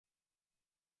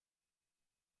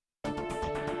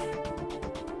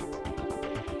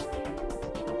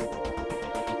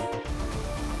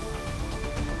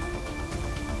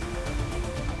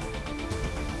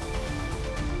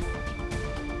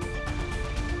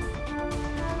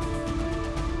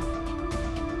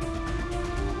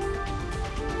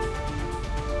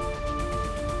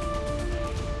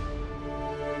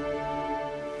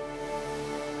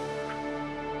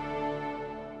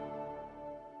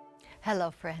Hello,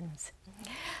 friends.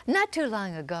 Not too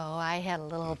long ago, I had a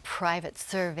little private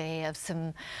survey of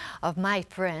some of my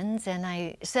friends, and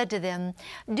I said to them,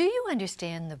 do you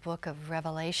understand the book of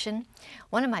Revelation?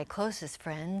 One of my closest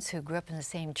friends, who grew up in the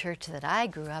same church that I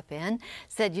grew up in,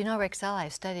 said, you know, Rexella,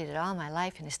 I've studied it all my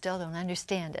life and I still don't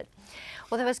understand it.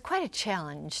 Well, that was quite a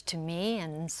challenge to me,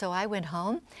 and so I went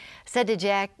home, said to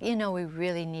Jack, you know, we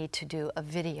really need to do a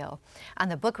video on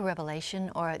the book of Revelation,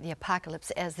 or the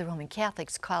Apocalypse as the Roman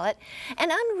Catholics call it,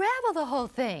 and unravel the whole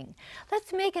thing.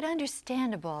 Let's make it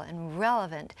understandable and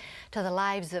relevant to the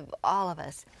lives of all of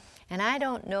us. And I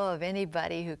don't know of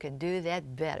anybody who can do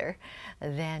that better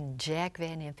than Jack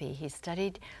Van Impe. He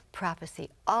studied prophecy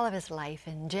all of his life.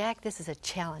 And Jack, this is a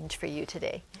challenge for you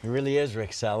today. It really is,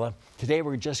 Rexella. Today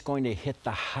we're just going to hit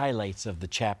the highlights of the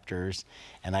chapters,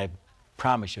 and I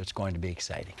promise you it's going to be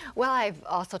exciting. Well, I've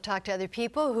also talked to other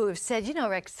people who have said, you know,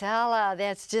 Rexella,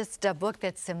 that's just a book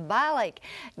that's symbolic.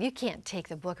 You can't take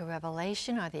the book of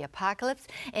Revelation or the Apocalypse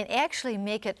and actually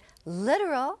make it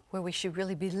literal, where we should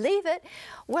really believe it.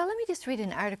 Well, let me just read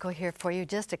an article here for you,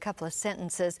 just a couple of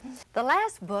sentences. The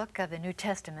last book of the New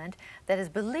Testament that is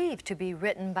believed to be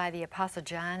written by the Apostle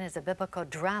John as a biblical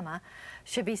drama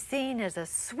should be seen as a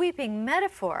sweeping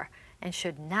metaphor and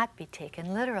should not be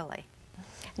taken literally.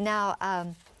 Now,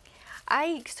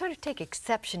 I sort of take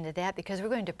exception to that because we're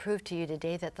going to prove to you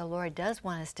today that the Lord does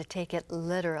want us to take it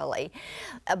literally.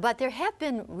 But there have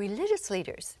been religious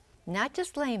leaders, not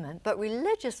just laymen, but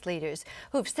religious leaders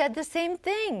who've said the same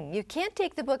thing. You can't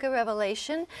take the book of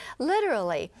Revelation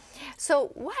literally.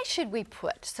 So why should we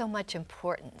put so much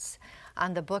importance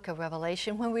on the book of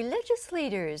Revelation when religious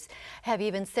leaders have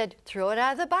even said, throw it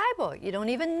out of the Bible, you don't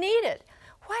even need it?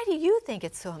 Why do you think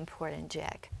it's so important,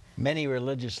 Jack? Many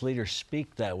religious leaders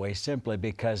speak that way simply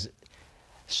because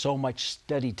so much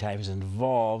study time is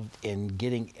involved in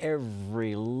getting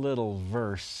every little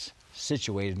verse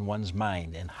situated in one's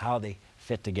mind and how they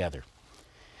fit together.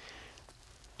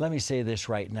 Let me say this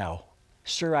right now.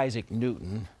 Sir Isaac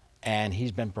Newton, and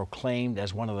he's been proclaimed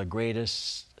as one of the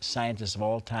greatest scientists of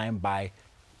all time by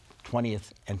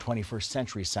 20th and 21st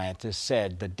century scientists,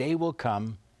 said, the day will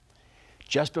come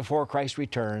just before Christ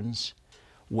returns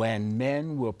when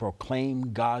men will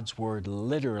proclaim God's word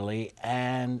literally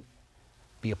and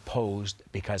be opposed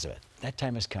because of it. That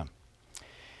time has come.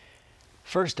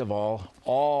 First of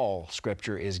all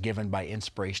Scripture is given by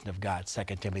inspiration of God, 2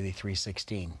 Timothy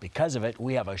 3:16. Because of it,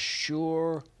 we have a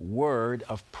sure word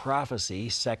of prophecy,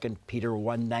 2 Peter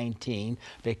 1:19,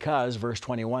 because verse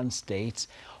 21 states,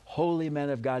 holy men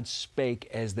of God spake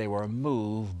as they were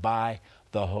moved by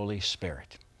the Holy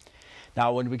Spirit.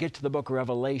 Now, when we get to the book of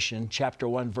Revelation, chapter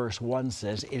 1, verse 1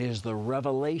 says, it is the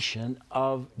revelation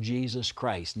of Jesus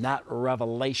Christ, not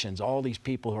revelations. All these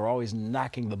people who are always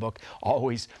knocking the book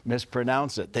always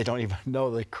mispronounce it. They don't even know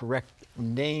the correct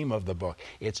name of the book.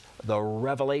 It's the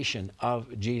revelation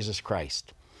of Jesus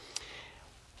Christ.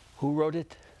 Who wrote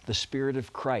it? The Spirit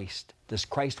of Christ. Does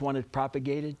Christ want it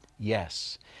propagated?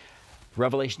 Yes.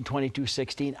 Revelation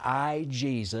 22:16, I,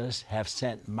 Jesus, have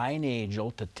sent mine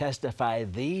angel to testify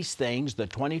these things, the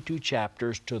 22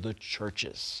 chapters, to the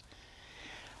churches.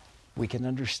 We can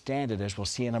understand it, as we'll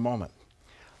see in a moment.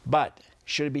 But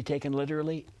should it be taken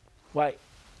literally? Why,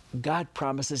 God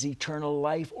promises eternal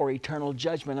life or eternal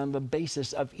judgment on the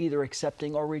basis of either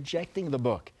accepting or rejecting the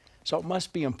book. So it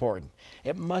must be important.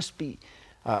 It must be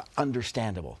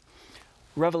understandable.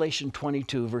 Revelation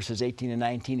 22, verses 18 and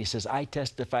 19, he says, I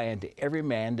testify unto every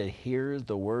man that hears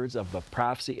the words of the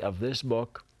prophecy of this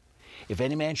book. If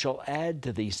any man shall add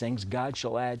to these things, God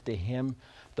shall add to him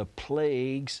the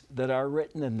plagues that are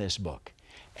written in this book.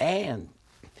 And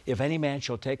if any man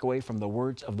shall take away from the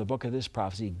words of the book of this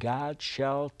prophecy, God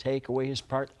shall take away his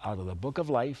part out of the book of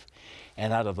life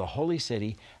and out of the holy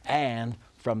city and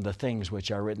from the things which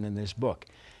are written in this book.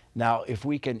 Now, if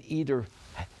we can either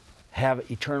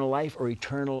have eternal life or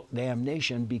eternal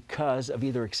damnation because of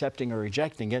either accepting or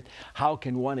rejecting it, how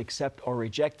can one accept or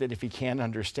reject it if he can't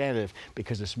understand it?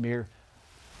 Because it's mere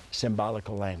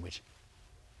symbolical language.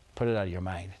 Put it out of your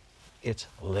mind. It's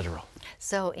literal.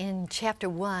 So in chapter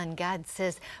 1, God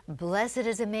says, blessed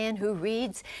is a man who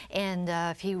reads, and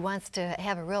if he wants to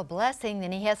have a real blessing,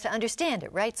 then he has to understand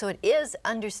it, right? So it is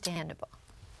understandable.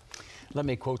 Let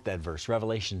me quote that verse,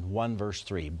 Revelation 1, verse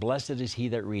 3. Blessed is he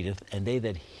that readeth, and they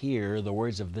that hear the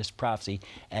words of this prophecy,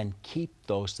 and keep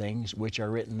those things which are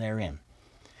written therein.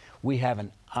 We have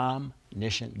an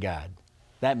omniscient God.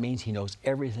 That means he knows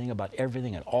everything about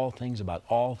everything and all things about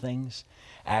all things.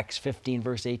 Acts 15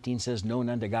 verse 18 says, known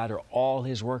unto God are all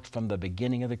his works from the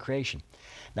beginning of the creation.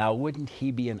 Now, wouldn't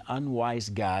he be an unwise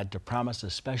God to promise a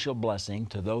special blessing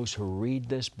to those who read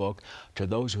this book, to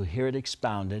those who hear it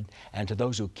expounded, and to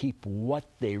those who keep what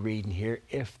they read and hear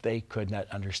if they could not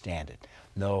understand it?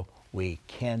 No, we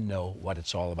can know what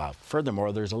it's all about.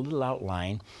 Furthermore, there's a little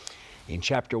outline in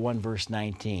chapter 1, verse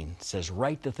 19. It says,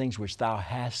 write the things which thou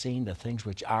hast seen, the things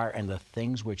which are, and the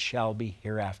things which shall be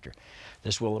hereafter.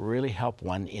 This will really help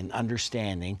one in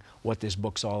understanding what this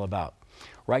book's all about.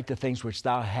 Write the things which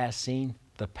thou hast seen,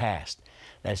 the past.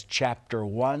 That's chapter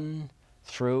 1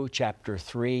 through chapter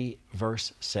 3,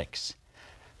 verse 6.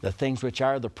 The things which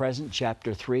are the present,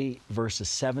 chapter 3, verses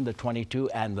 7 to 22,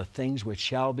 and the things which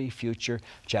shall be future,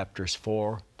 chapters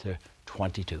 4 to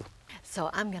 22. So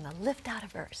I'm going to lift out a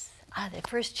verse out of the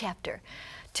first chapter.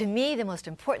 To me, the most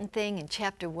important thing in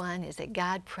chapter 1 is that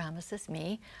God promises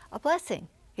me a blessing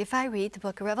if I read the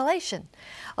book of Revelation.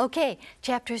 Okay,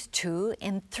 chapters 2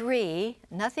 and 3,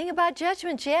 nothing about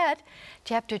judgment yet.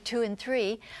 Chapter 2 and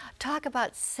 3 talk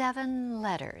about 7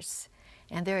 letters,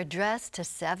 and they're addressed to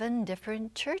 7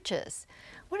 different churches.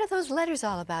 What are those letters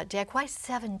all about, Jack? Why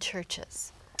 7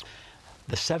 churches?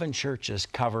 The 7 churches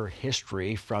cover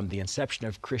history from the inception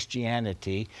of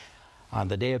Christianity on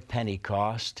the day of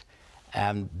Pentecost,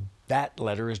 and that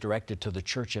letter is directed to the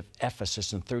church of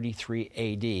Ephesus in 33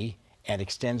 A.D., and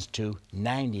extends to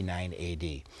 99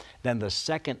 A.D. Then the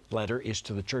second letter is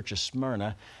to the church of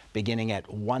Smyrna, beginning at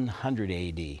 100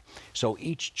 A.D. So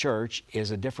each church is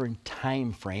a different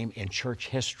time frame in church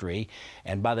history,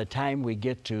 and by the time we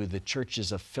get to the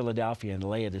churches of Philadelphia and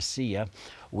Laodicea,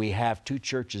 we have 2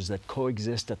 churches that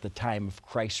coexist at the time of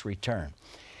Christ's return.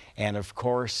 And of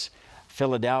course,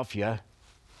 Philadelphia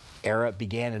era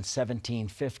began in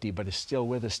 1750, but is still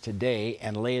with us today,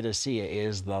 and Laodicea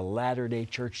is the latter-day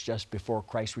church just before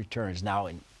Christ returns. Now,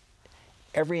 in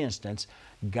every instance,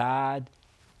 God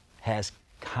has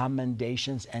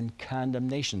commendations and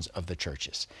condemnations of the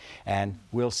churches, and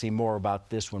we'll see more about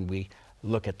this when we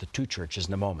look at the 2 churches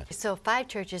in a moment. So 5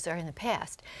 churches are in the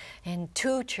past, and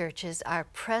 2 churches are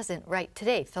present right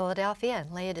today, Philadelphia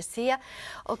and Laodicea.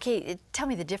 Okay, tell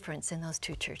me the difference in those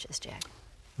 2 churches, Jack.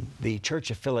 The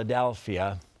Church of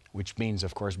Philadelphia, which means,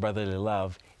 of course, brotherly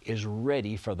love, is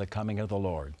ready for the coming of the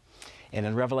Lord. And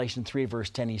in Revelation 3, verse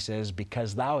 10, he says,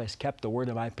 because thou hast kept the word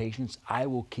of my patience, I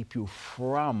will keep you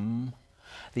from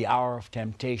the hour of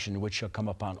temptation, which shall come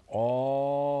upon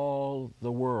all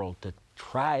the world to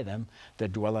try them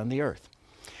that dwell on the earth.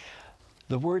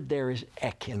 The word there is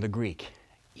ek in the Greek,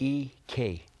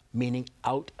 E-K, meaning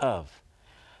out of.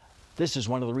 This is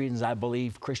one of the reasons I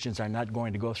believe Christians are not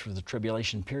going to go through the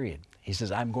tribulation period. He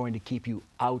says, I'm going to keep you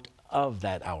out of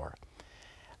that hour.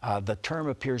 The term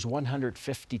appears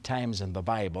 150 times in the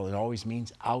Bible. It always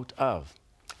means out of.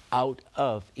 Out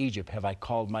of Egypt have I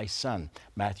called my son,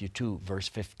 Matthew 2, verse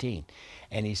 15.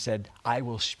 And he said, I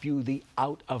will spew thee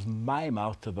out of my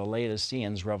mouth to the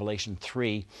Laodiceans, Revelation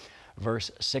 3, verse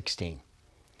 16.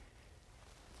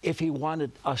 If he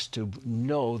wanted us to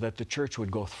know that the church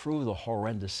would go through the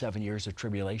horrendous 7 years of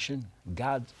tribulation,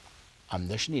 God's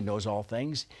omniscient, he knows all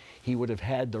things, he would have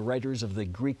had the writers of the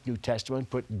Greek New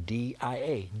Testament put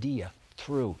D-I-A, dia,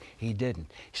 through. He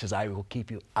didn't. He says, I will keep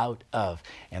you out of.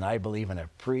 And I believe in a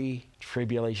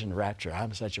pre-tribulation rapture.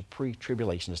 I'm such a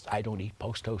pre-tribulationist, I don't eat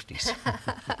post-toasties.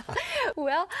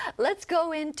 Well, let's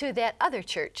go into that other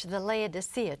church, the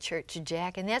Laodicea church,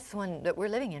 Jack, and that's the one that we're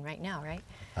living in right now,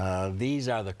 right? These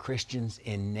are the Christians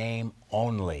in name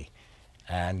only,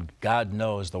 and God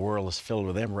knows the world is filled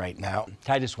with them right now.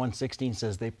 Titus 1:16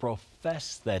 says, they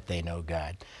profess that they know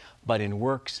God, but in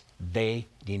works they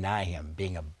deny him,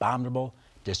 being abominable,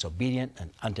 disobedient,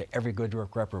 and unto every good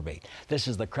work reprobate. This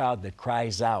is the crowd that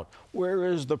cries out, where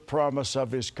is the promise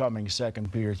of his coming? 2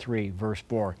 Peter 3, verse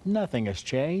 4. Nothing has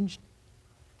changed.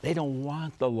 They don't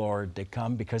want the Lord to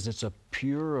come because it's a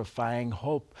purifying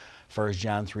hope, 1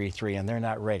 John 3:3, and they're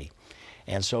not ready.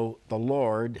 And so the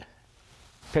Lord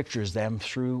pictures them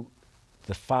through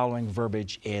the following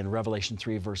verbiage in Revelation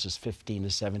 3, verses 15 to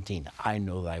 17. I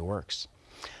know thy works,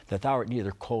 that thou art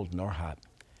neither cold nor hot.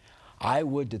 I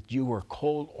would that you were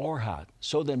cold or hot.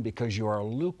 So then, because you are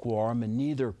lukewarm and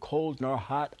neither cold nor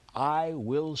hot, I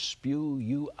will spew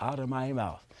you out of my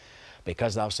mouth.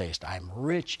 Because thou sayest, I am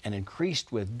rich and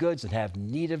increased with goods and have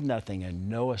need of nothing, and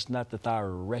knowest not that thou art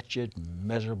wretched,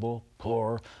 miserable,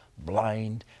 poor,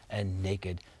 blind, and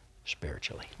naked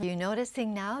spiritually. You're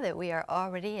noticing now that we are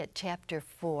already at chapter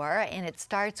 4, and it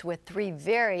starts with 3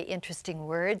 very interesting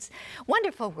words,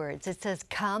 wonderful words. It says,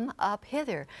 come up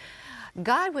hither.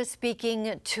 God was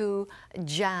speaking to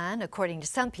John, according to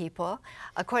some people.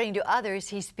 According to others,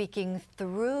 he's speaking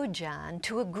through John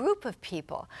to a group of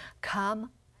people.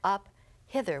 Come up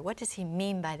hither. What does he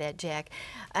mean by that, Jack?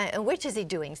 And which is he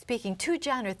doing? Speaking to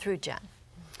John or through John?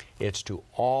 It's to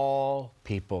all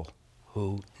people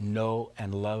who know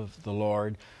and love the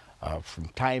Lord from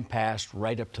time past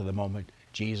right up to the moment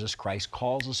Jesus Christ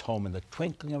calls us home in the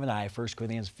twinkling of an eye, 1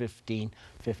 Corinthians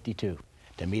 15:52,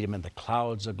 to meet him in the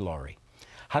clouds of glory.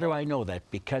 How do I know that?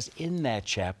 Because in that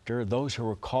chapter, those who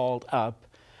were called up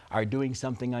are doing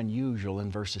something unusual in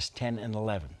verses 10 and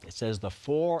 11. It says, the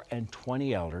 24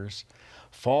 elders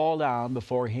fall down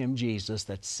before him, Jesus,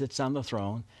 that sits on the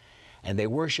throne, and they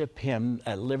worship him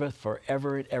that liveth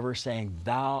forever and ever, saying,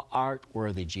 Thou art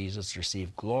worthy, Jesus, to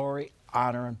receive glory,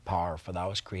 honor, and power, for thou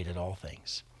hast created all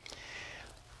things.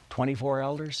 24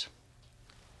 elders,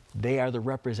 they are the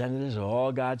representatives of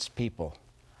all God's people.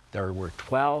 There were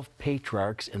 12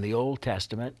 patriarchs in the Old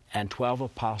Testament and 12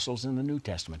 apostles in the New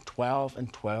Testament. 12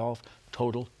 and 12,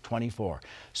 total 24.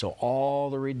 So all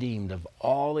the redeemed of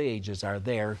all the ages are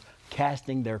there,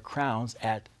 casting their crowns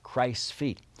at Christ's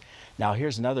feet. Now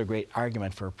here's another great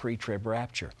argument for a pre-trib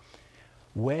rapture.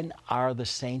 When are the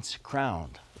saints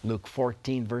crowned? Luke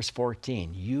 14, verse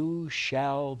 14, you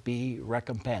shall be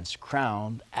recompensed,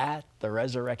 crowned at the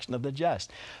resurrection of the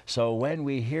just. So when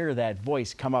we hear that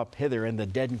voice, come up hither, and the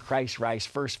dead in Christ rise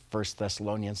first, 1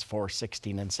 Thessalonians 4,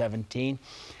 16 and 17,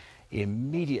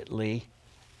 immediately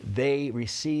they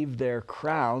receive their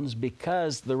crowns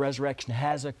because the resurrection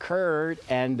has occurred,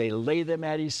 and they lay them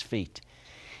at his feet.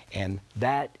 And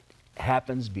that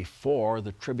happens before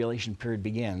the tribulation period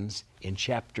begins in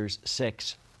chapters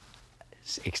 6,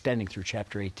 extending through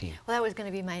chapter 18. Well, that was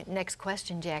going to be my next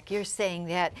question, Jack. You're saying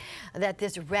that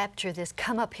this rapture, this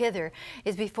come up hither,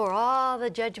 is before all the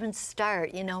judgments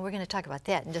start. You know, we're going to talk about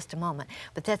that in just a moment.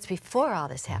 But that's before all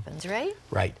this happens, right?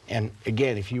 Right. And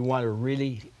again, if you want to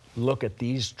really look at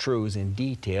these truths in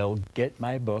detail, get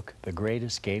my book, The Great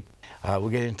Escape. We'll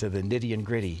get into the nitty and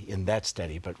gritty in that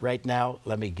study. But right now,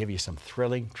 let me give you some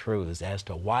thrilling truths as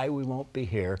to why we won't be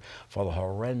here for the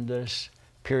horrendous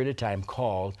period of time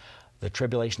called the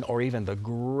tribulation, or even the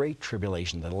Great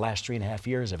Tribulation, the last 3.5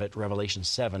 years of it, Revelation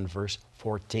 7, verse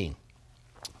 14.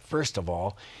 First of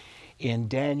all, in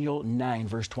Daniel 9,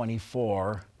 verse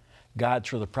 24, God,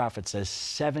 through the prophet, says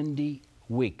 70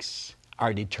 weeks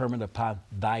are determined upon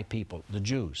thy people, the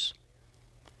Jews.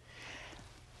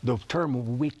 The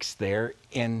term weeks there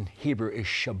in Hebrew is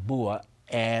Shabuah,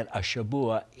 and a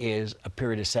Shabuah is a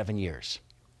period of 7 years.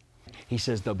 He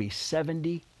says there'll be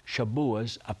 70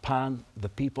 Shabuahs upon the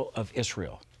people of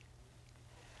Israel.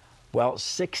 Well,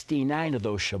 69 of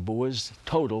those Shabuahs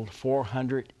totaled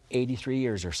 483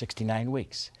 years, or 69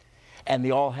 weeks. And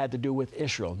they all had to do with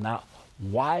Israel. Now,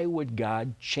 why would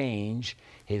God change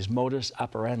his modus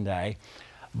operandi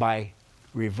by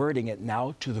reverting it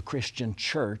now to the Christian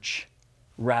church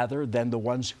rather than the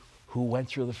ones who went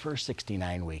through the first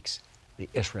 69 weeks, the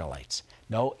Israelites?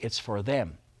 No, it's for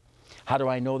them. How do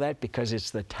I know that? Because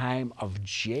it's the time of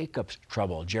Jacob's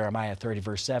trouble, Jeremiah 30,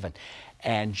 verse 7.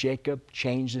 And Jacob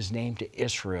changed his name to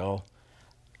Israel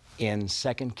in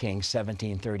 2 Kings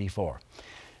 17:34.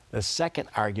 The second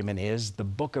argument is the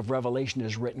book of Revelation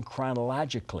is written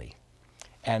chronologically.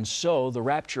 And so the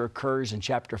rapture occurs in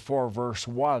chapter 4, verse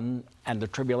 1, and the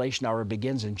tribulation hour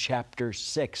begins in chapter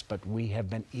 6, but we have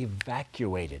been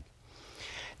evacuated.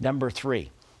 Number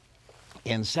 3.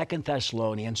 In 2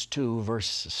 Thessalonians 2, verse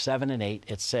 7 and 8,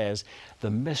 it says, the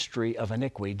mystery of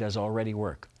iniquity does already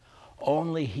work.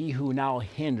 Only he who now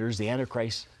hinders the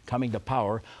Antichrist coming to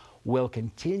power will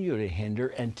continue to hinder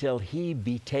until he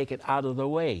be taken out of the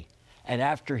way. And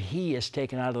after he is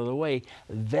taken out of the way,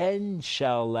 then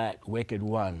shall that wicked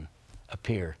one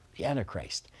appear, the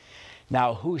Antichrist.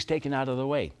 Now, who's taken out of the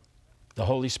way? The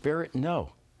Holy Spirit?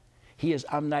 No. He is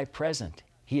omnipresent.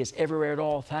 He is everywhere at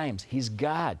all times. He's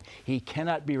God. He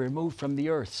cannot be removed from the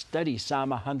earth. Study Psalm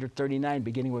 139,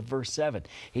 beginning with verse 7.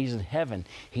 He's in heaven.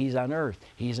 He's on earth.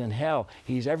 He's in hell.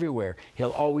 He's everywhere. He'll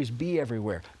always be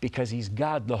everywhere because he's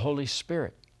God, the Holy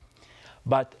Spirit.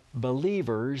 But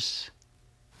believers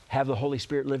have the Holy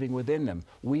Spirit living within them.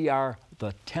 We are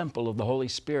the temple of the Holy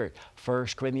Spirit. 1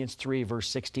 Corinthians 3, verse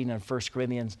 16, and 1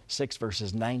 Corinthians 6,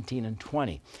 verses 19 and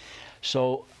 20.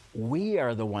 So we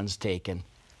are the ones taken.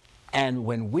 And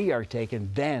when we are taken,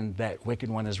 then that wicked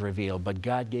one is revealed. But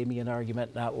God gave me an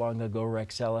argument not long ago,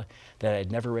 Rexella, that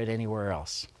I'd never read anywhere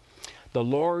else. The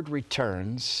Lord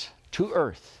returns to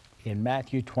earth in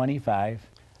Matthew 25,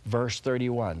 verse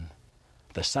 31.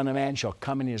 The Son of Man shall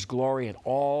come in his glory and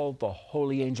all the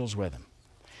holy angels with him.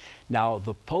 Now,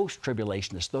 the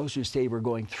post-tribulationists, those who say we're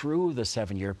going through the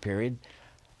 7-year period,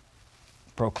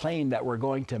 proclaim that we're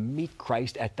going to meet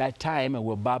Christ at that time and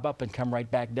we'll bob up and come right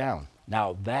back down.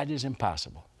 Now, that is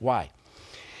impossible. Why?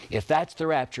 If that's the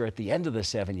rapture at the end of the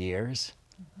 7 years,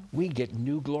 we get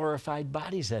new glorified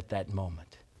bodies at that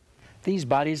moment. These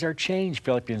bodies are changed,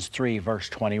 Philippians 3, verse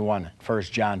 21, 1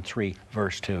 John 3,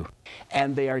 verse 2.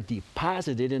 And they are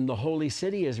deposited in the holy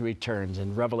city as he returns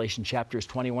in Revelation chapters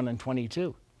 21 and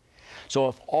 22. So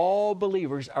if all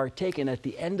believers are taken at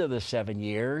the end of the 7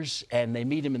 years and they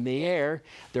meet him in the air,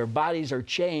 their bodies are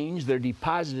changed, they're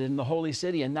deposited in the holy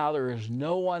city, and now there is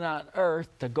no one on earth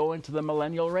to go into the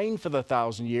millennial reign for the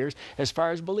 1,000 years as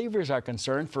far as believers are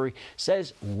concerned. For he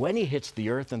says when he hits the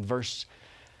earth in verse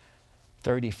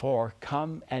 34,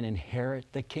 come and inherit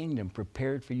the kingdom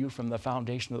prepared for you from the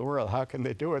foundation of the world. How can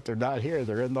they do it? They're not here.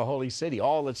 They're in the holy city.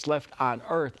 All that's left on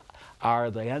earth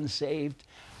are the unsaved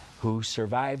who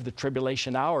survived the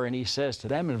tribulation hour. And he says to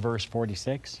them in verse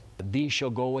 46, these shall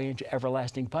go away into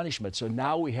everlasting punishment. So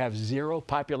now we have zero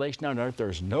population on earth.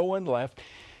 There's no one left.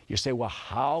 You say, well,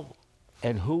 how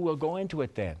and who will go into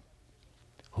it then?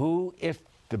 Who, if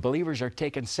the believers are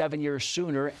taken 7 years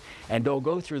sooner and don't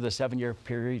go through the 7-year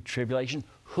period tribulation,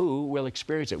 who will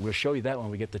experience it? We'll show you that when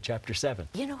we get to chapter 7.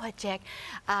 You know what, Jack?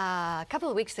 A couple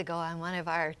of weeks ago on one of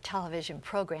our television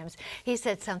programs, he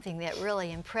said something that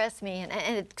really impressed me, and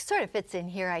it sort of fits in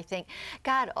here, I think.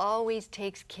 God always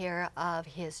takes care of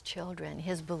his children,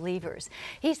 his believers.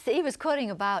 He was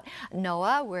quoting about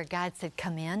Noah, where God said,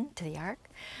 come in to the ark,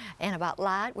 and about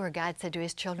Lot, where God said to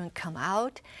his children, come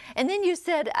out. And then you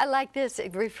said, I like this,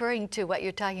 referring to what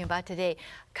you're talking about today,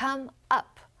 come up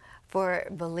for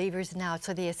believers now,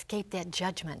 so they escape that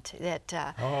judgment.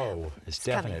 It's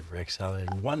definite, Rick. So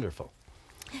wonderful.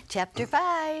 Chapter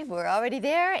 5, we're already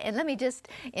there, and let me just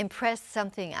impress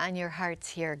something on your hearts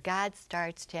here. God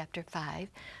starts chapter 5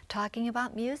 talking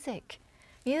about music.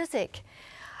 Music.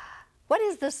 What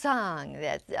is the song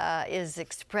that is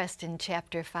expressed in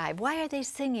chapter 5? Why are they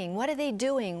singing? What are they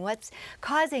doing? What's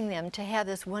causing them to have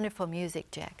this wonderful music,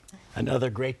 Jack? Another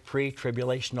great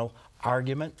pre-tribulational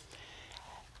argument.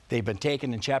 They've been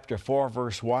taken in chapter 4,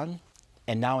 verse 1,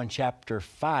 and now in chapter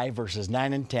 5, verses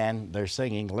 9 and 10, they're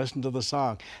singing. Listen to the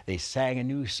song. They sang a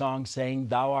new song saying,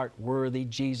 thou art worthy,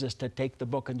 Jesus, to take the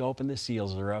book and to open the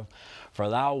seals thereof. For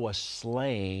thou wast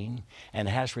slain and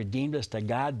hast redeemed us to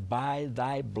God by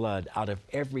thy blood out of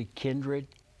every kindred,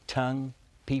 tongue,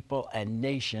 people, and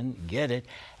nation. Get it?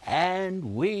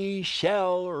 And we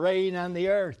shall reign on the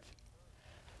earth.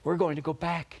 We're going to go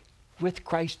back with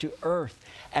Christ to earth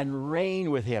and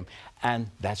reign with him. And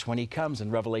that's when he comes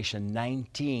in Revelation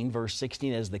 19, verse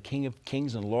 16, as the King of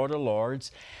Kings and Lord of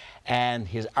Lords. And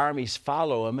his armies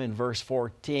follow him in verse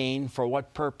 14. For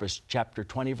what purpose? Chapter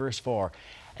 20, verse 4.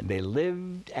 And they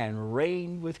lived and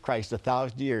reigned with Christ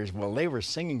 1,000 years. Well, they were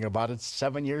singing about it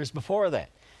 7 years before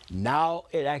that. Now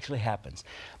it actually happens.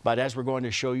 But as we're going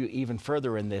to show you even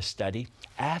further in this study,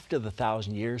 after the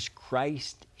 1,000 years,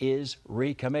 Christ is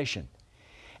recommissioned.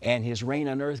 And his reign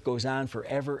on earth goes on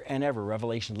forever and ever,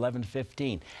 Revelation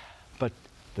 11:15. But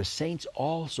the saints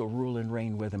also rule and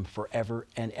reign with him forever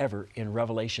and ever in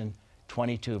Revelation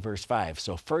 22, verse 5.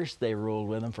 So first they ruled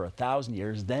with him for 1,000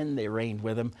 years, then they reigned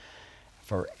with him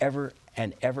forever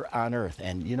and ever on earth.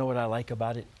 And you know what I like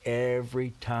about it?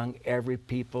 Every tongue, every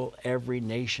people, every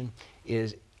nation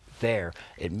is there.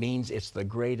 It means it's the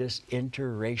greatest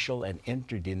interracial and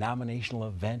interdenominational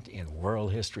event in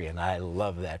world history, and I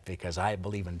love that because I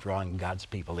believe in drawing God's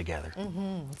people together.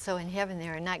 So in heaven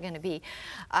there are not going to be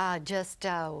just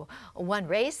one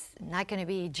race, not going to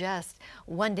be just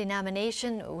one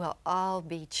denomination. We'll all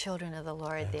be children of the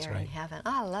Lord. That's there right. In heaven.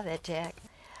 Oh, I love that, Jack.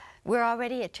 We're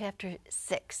already at chapter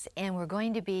 6, and we're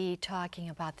going to be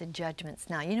talking about the judgments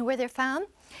now. You know where they're found?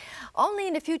 Only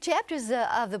in a few chapters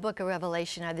of the book of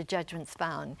Revelation are the judgments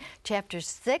found. Chapters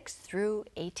 6 through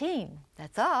 18.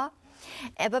 That's all.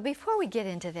 But before we get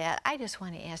into that, I just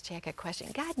want to ask Jack a question.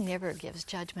 God never gives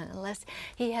judgment unless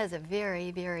he has a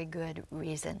very, very good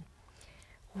reason.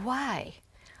 Why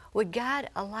would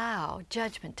God allow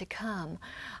judgment to come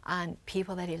on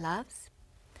people that he loves?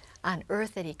 On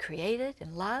earth that he created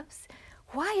and loves?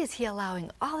 Why is he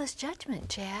allowing all this judgment,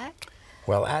 Jack?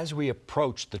 Well, as we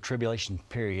approach the tribulation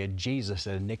period, Jesus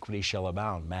said, iniquity shall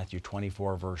abound, Matthew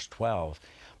 24, verse 12.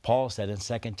 Paul said in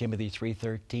 2 Timothy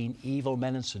 3:13, evil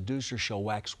men and seducers shall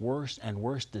wax worse and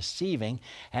worse, deceiving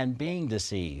and being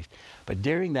deceived. But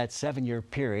during that 7-year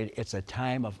period, it's a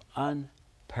time of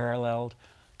unparalleled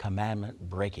commandment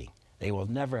breaking. They will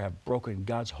never have broken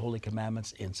God's holy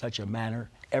commandments in such a manner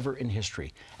ever in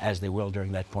history as they will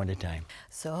during that point in time.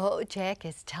 So Jack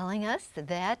is telling us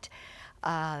that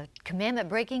Commandment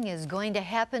breaking is going to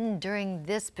happen during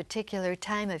this particular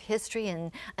time of history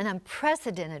in an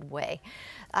unprecedented way.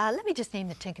 Let me just name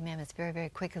the 10 Commandments very, very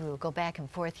quickly. We'll go back and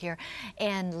forth here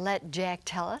and let Jack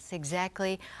tell us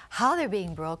exactly how they're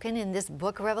being broken in this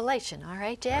book of Revelation. All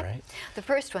right, Jack? All right. The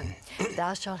first one,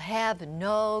 thou shalt have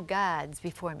no gods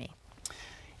before me.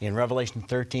 In Revelation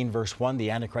 13, verse 1,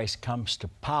 the Antichrist comes to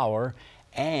power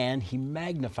and he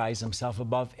magnifies himself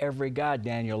above every god,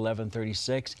 Daniel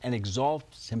 11:36, and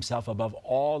exalts himself above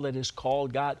all that is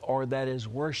called God or that is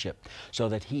worshiped, so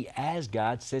that he as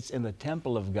God sits in the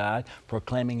temple of God,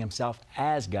 proclaiming himself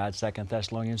as God, 2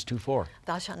 Thessalonians 2:4.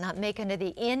 Thou shalt not make unto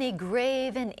thee any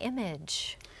graven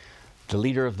image. The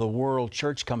leader of the world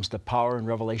church comes to power in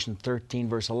Revelation 13,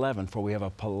 verse 11, for we have a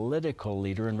political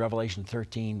leader in Revelation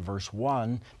 13, verse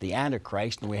 1, the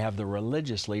Antichrist, and we have the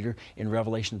religious leader in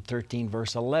Revelation 13,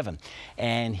 verse 11.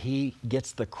 And he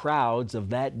gets the crowds of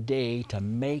that day to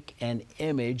make an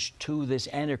image to this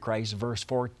Antichrist, verse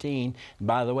 14. And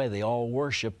by the way, they all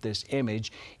worship this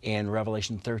image in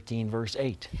Revelation 13, verse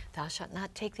 8. Thou shalt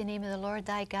not take the name of the Lord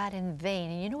thy God in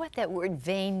vain. And you know what that word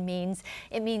vain means?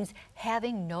 It means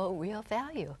having no real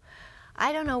value.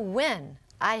 I don't know when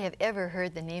I have ever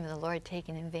heard the name of the Lord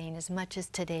taken in vain as much as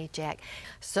today, Jack.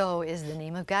 So is the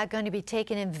name of God going to be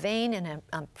taken in vain in an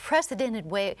unprecedented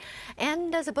way?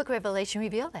 And does the book of Revelation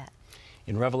reveal that?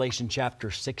 In Revelation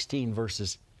chapter 16,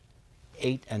 verses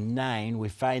 8 and 9, we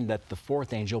find that the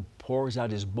fourth angel pours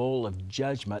out his bowl of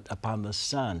judgment upon the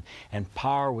sun, and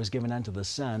power was given unto the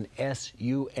sun,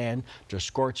 S-U-N, to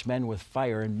scorch men with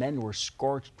fire, and men were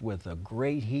scorched with a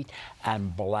great heat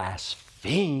and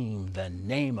blasphemed the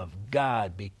name of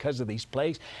God because of these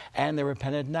plagues, and they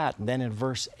repented not. And then in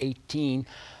verse 18,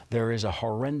 there is a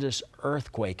horrendous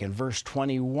earthquake. In verse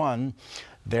 21,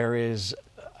 there is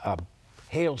a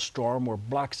hailstorm where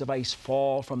blocks of ice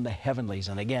fall from the heavenlies,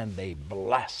 and again they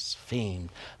blasphemed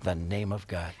the name of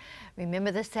God.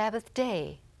 Remember the Sabbath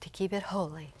day to keep it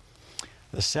holy.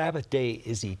 The Sabbath day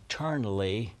is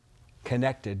eternally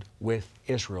connected with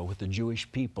Israel, with the Jewish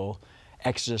people.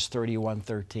 Exodus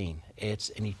 31:13. It's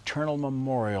an eternal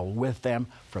memorial with them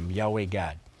from Yahweh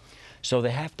God. So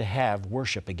they have to have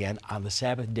worship again on the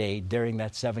Sabbath day during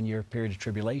that 7-year period of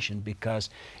tribulation, because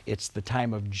it's the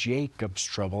time of Jacob's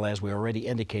trouble, as we already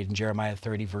indicated in Jeremiah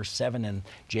 30, verse 7, and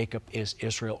Jacob is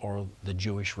Israel, or the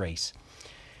Jewish race.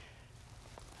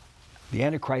 The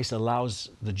Antichrist allows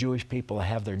the Jewish people to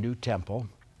have their new temple,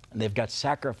 and they've got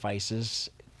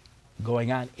sacrifices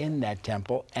going on in that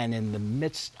temple, and in the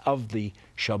midst of the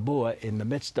Shabuah, in the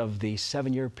midst of the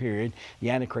 7-year period,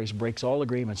 the Antichrist breaks all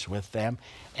agreements with them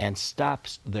and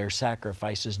stops their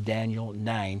sacrifices, Daniel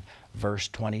 9, verse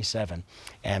 27.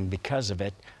 And because of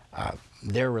it,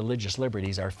 their religious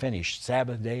liberties are finished,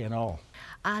 Sabbath day and all.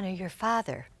 Honor your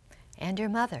father and your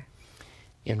mother.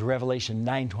 In Revelation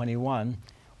 9:21,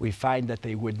 we find that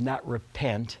they would not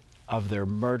repent of their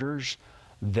murders,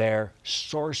 their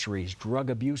sorceries,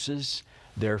 drug abuses,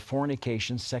 their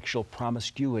fornications, sexual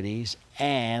promiscuities,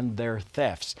 and their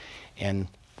thefts. And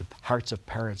the hearts of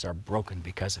parents are broken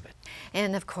because of it.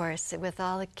 And of course, with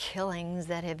all the killings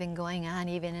that have been going on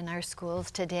even in our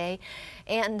schools today,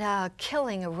 and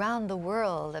killing around the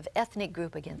world of ethnic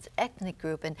group against ethnic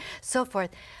group and so forth,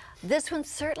 this one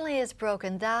certainly is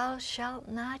broken. Thou shalt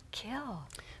not kill.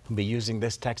 We'll be using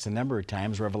this text a number of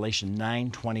times. Revelation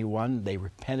 9:21, they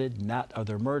repented not of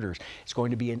their murders. It's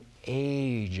going to be an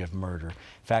age of murder.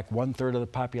 In fact, 1/3 of the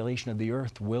population of the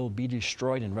earth will be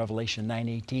destroyed in Revelation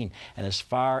 9:18. And as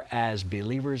far as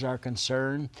believers are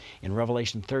concerned, in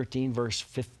Revelation 13, verse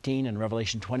 15, and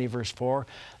Revelation 20, verse 4,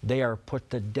 they are put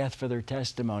to death for their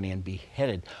testimony and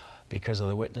beheaded because of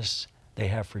the witness they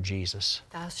have for Jesus.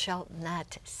 Thou shalt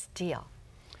not steal.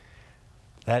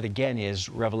 That again is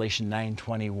Revelation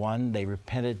 9:21. They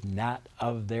repented not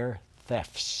of their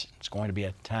thefts. It's going to be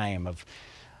a time of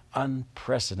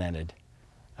unprecedented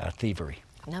thievery.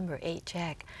 Number 8,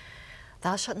 Jack.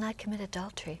 Thou shalt not commit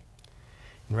adultery.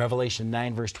 In Revelation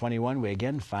 9, verse 21, we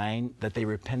again find that they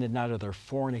repented not of their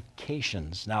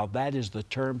fornications. Now, that is the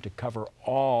term to cover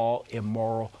all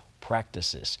immoral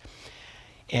practices.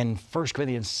 In 1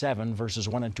 Corinthians 7, verses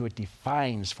 1 and 2, it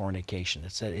defines fornication.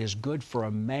 It said, it is good for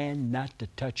a man not to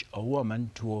touch a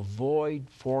woman, to avoid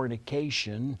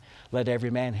fornication. Let every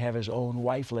man have his own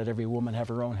wife, let every woman have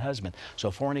her own husband.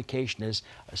 So fornication is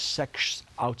a sex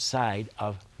outside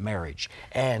of marriage,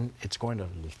 and it's going to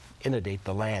inundate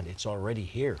the land. It's already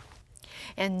here.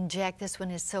 And Jack, this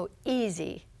one is so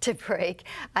easy to break.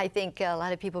 I think a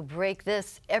lot of people break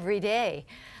this every day.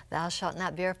 Thou shalt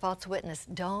not bear false witness.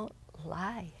 Don't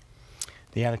lie.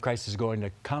 The Antichrist is going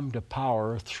to come to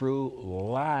power through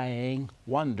lying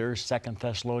wonders, 2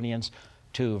 Thessalonians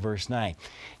 2, verse 9.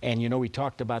 And you know, we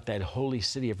talked about that holy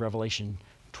city of Revelation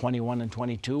 21 and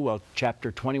 22. Well,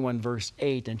 chapter 21, verse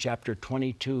 8 and chapter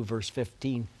 22, verse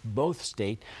 15 both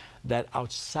state that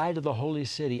outside of the holy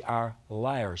city are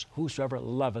liars. Whosoever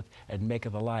loveth and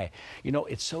maketh a lie. You know,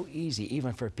 it's so easy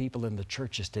even for people in the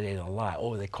churches today to lie.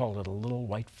 Oh, they call it a little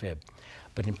white fib.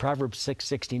 But in Proverbs 6,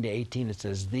 16 to 18, it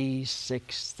says, these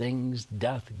 6 things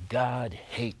doth God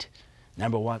hate.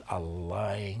 Number 1, a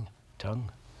lying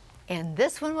tongue. And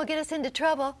this one will get us into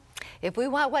trouble. If we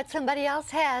want what somebody else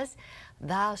has,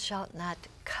 thou shalt not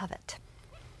covet.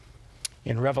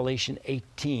 In Revelation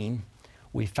 18,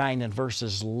 we find in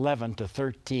verses 11 to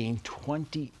 13,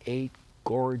 28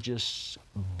 gorgeous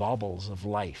baubles of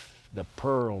life. The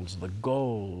pearls, the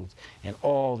gold, and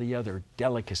all the other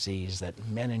delicacies that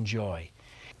men enjoy.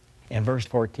 And verse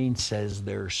 14 says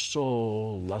their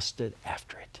soul lusted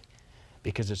after it,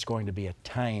 because it's going to be a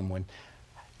time when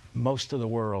most of the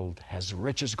world has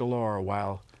riches galore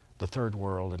while the third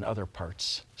world and other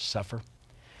parts suffer.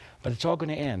 But it's all going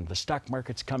to end. The stock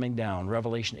market's coming down.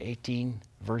 Revelation 18,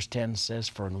 verse 10 says,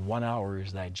 for in 1 hour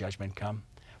is thy judgment come.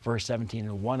 Verse 17,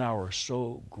 in 1 hour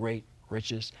so great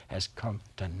riches has come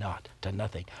to naught, to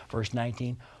nothing. Verse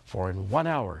 19, for in 1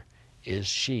 hour is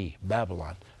she,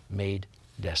 Babylon, made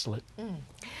desolate.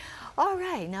 All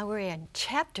right, now we're in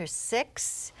chapter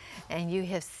 6, and you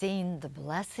have seen the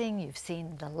blessing, you've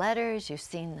seen the letters, you've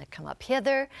seen the come up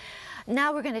hither.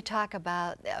 Now we're going to talk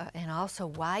about, and also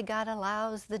why God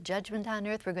allows the judgment on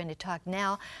earth. We're going to talk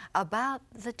now about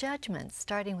the judgments,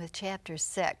 starting with chapter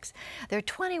 6. There are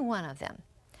 21 of them.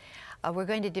 We're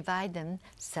going to divide them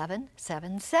 7,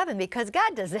 7, 7, because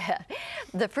God does that.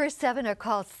 The first 7 are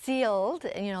called sealed,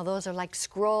 and you know, those are like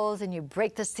scrolls, and you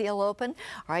break the seal open.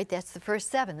 All right, that's the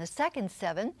first 7. The second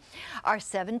 7 are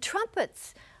 7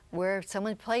 trumpets, where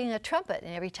someone's playing a trumpet,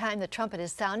 and every time the trumpet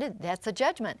is sounded, that's a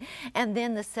judgment. And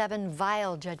then the 7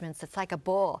 vial judgments, it's like a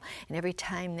bowl, and every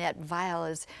time that vial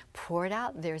is poured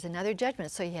out, there's another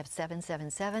judgment. So you have 7, 7,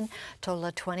 7, total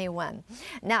of 21.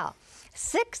 Now,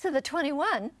 6 of the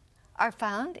 21 are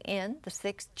found in the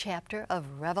 6th chapter of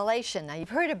Revelation. Now, you've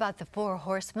heard about the 4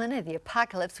 horsemen of the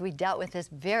apocalypse. We dealt with this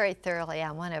very thoroughly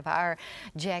on one of our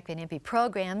Jack Van Impe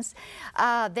programs.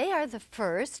 They are the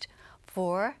first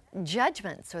 4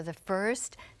 judgments, or the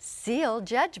first sealed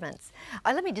judgments.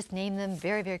 Let me just name them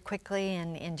very, very quickly,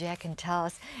 and Jack can tell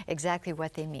us exactly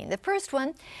what they mean. The first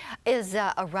one is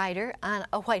a rider on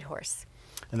a white horse.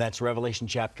 And that's Revelation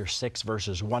chapter 6,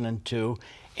 verses 1 and 2.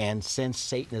 And since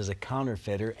Satan is a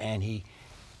counterfeiter and he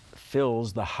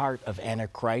fills the heart of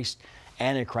Antichrist,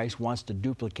 Antichrist wants to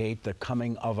duplicate the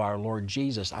coming of our Lord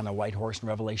Jesus on a white horse in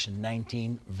Revelation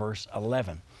 19, verse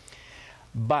 11.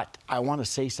 But I want to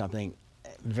say something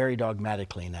very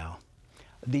dogmatically now.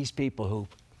 These people who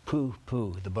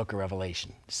poo-poo the book of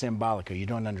Revelation, symbolic, or you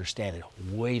don't understand it,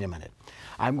 wait a minute.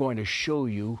 I'm going to show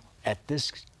you at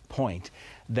this point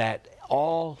that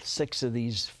all 6 of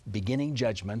these beginning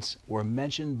judgments were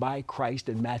mentioned by Christ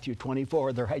in Matthew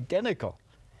 24. They're identical.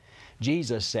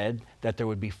 Jesus said that there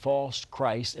would be false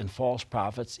Christs and false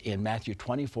prophets in Matthew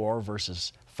 24,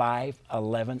 verses 5,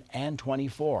 11, and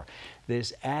 24.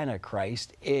 This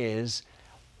Antichrist is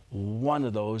one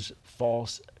of those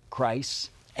false Christs,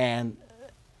 and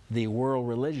the world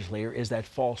religious leader is that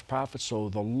false prophet. So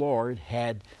the Lord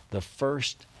had the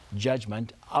first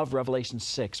judgment of Revelation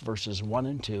 6, verses 1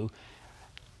 and 2,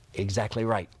 exactly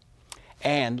right.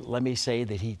 And let me say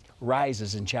that he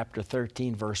rises in chapter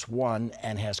 13, verse 1,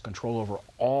 and has control over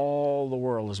all the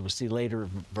world, as we'll see later,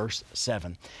 verse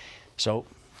 7. So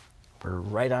we're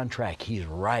right on track. He's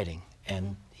riding,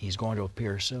 and he's going to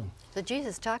appear soon. So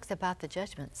Jesus talks about the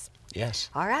judgments. Yes.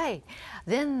 All right.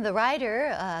 Then the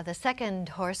rider, the second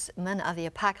horseman of the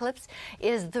apocalypse,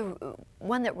 is the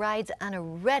one that rides on a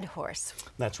red horse.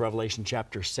 That's Revelation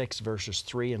chapter 6, verses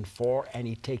 3 and 4, and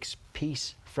he takes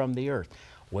peace from the earth.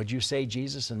 What'd you say,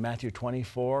 Jesus, in Matthew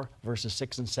 24, verses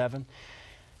 6 and 7?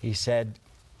 He said,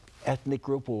 ethnic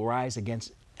group will rise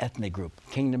against ethnic group,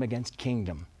 kingdom against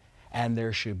kingdom, and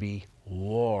there should be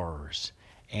wars.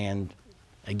 And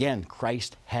again,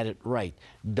 Christ had it right.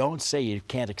 Don't say you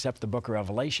can't accept the book of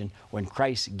Revelation when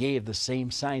Christ gave the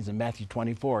same signs in Matthew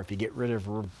 24. If you get rid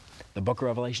of the book of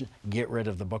Revelation, get rid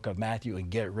of the book of Matthew and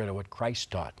get rid of what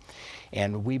Christ taught.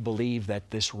 And we believe that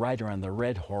this rider on the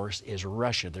red horse is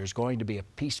Russia. There's going to be a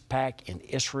peace pact in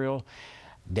Israel.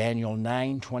 Daniel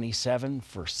 9:27,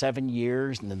 for 7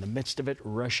 years, and in the midst of it,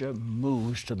 Russia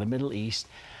moves to the Middle East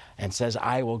and says,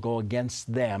 I will go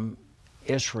against them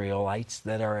Israelites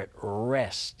that are at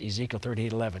rest. Ezekiel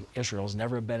 38:11. Israel's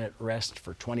never been at rest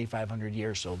for 2,500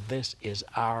 years, so this is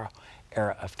our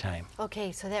era of time.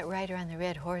 Okay, so that rider on the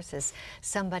red horse is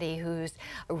somebody who's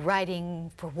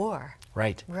riding for war.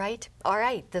 Right. Right? All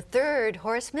right, the third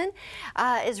horseman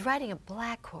is riding a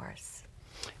black horse.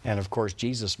 And of course,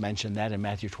 Jesus mentioned that in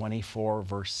Matthew 24,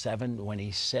 verse 7, when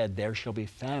he said, there shall be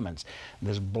famines.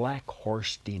 This black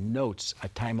horse denotes a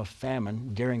time of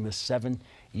famine during the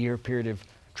 7-year period of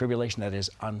tribulation that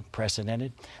is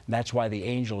unprecedented. And that's why the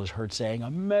angel is heard saying, a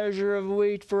measure of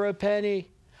wheat for a penny,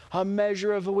 a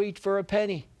measure of wheat for a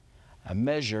penny. A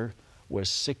measure was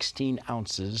 16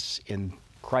 ounces in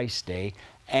Christ's day,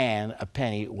 and a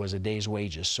penny was a day's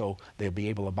wages. So they'll be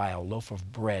able to buy a loaf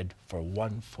of bread for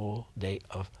 1 full day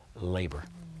of labor.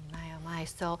 My, oh my.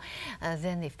 So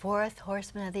then the fourth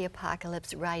horseman of the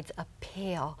apocalypse rides a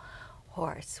pale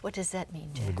horse. What does that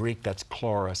mean, Jack? In the Greek, that's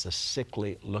chloros, a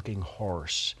sickly-looking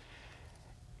horse.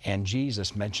 And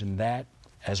Jesus mentioned that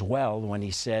as well when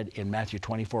he said in Matthew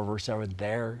 24, verse 7,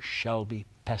 there shall be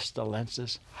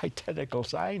pestilences, identical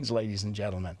signs, ladies and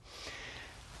gentlemen.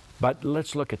 But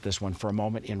let's look at this one for a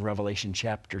moment in Revelation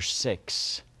chapter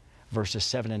 6, verses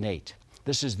 7 and 8.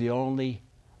 This is the only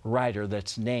rider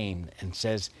that's named, and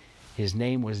says his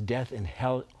name was Death, and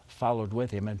hell followed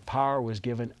with him, and power was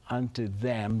given unto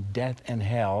them, death and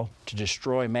hell, to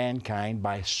destroy mankind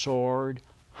by sword,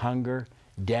 hunger,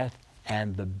 death,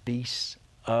 and the beasts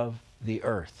of the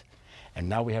earth. And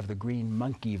now we have the green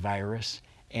monkey virus,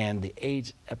 and the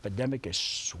AIDS epidemic is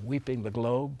sweeping the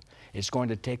globe. It's going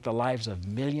to take the lives of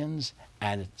millions,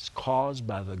 and it's caused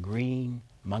by the green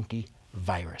monkey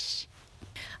virus.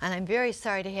 And I'm very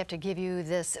sorry to have to give you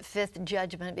this fifth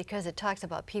judgment because it talks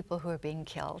about people who are being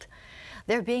killed.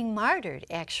 They're being martyred,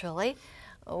 actually.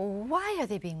 Why are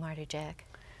they being martyred, Jack?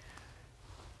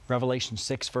 Revelation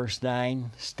 6, verse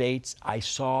 9 states, I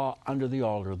saw under the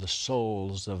altar the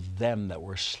souls of them that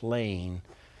were slain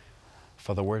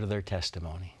for the word of their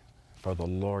testimony, for the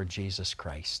Lord Jesus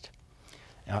Christ.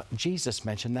 Now, Jesus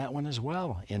mentioned that one as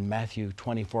well. In Matthew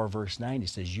 24, verse 9, he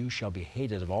says, you shall be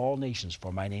hated of all nations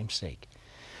for my name's sake.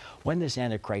 When this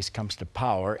Antichrist comes to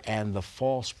power, and the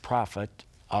false prophet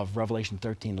of Revelation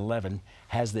 13:11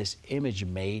 has this image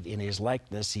made in his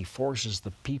likeness, he forces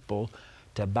the people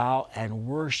to bow and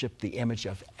worship the image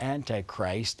of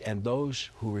Antichrist, and those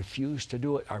who refuse to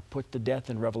do it are put to death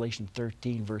in Revelation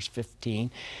 13, verse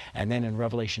 15. And then in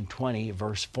Revelation 20,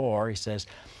 verse 4, he says,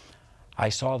 I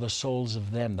saw the souls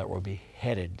of them that were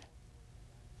beheaded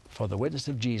for the witness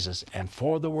of Jesus and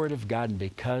for the word of God, and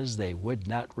because they would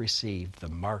not receive the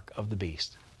mark of the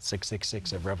beast.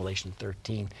 666 of Revelation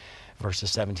 13,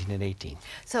 verses 17 and 18.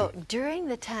 So during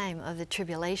the time of the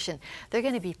tribulation, there are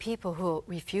going to be people who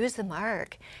refuse the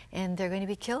mark, and they're going to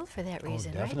be killed for that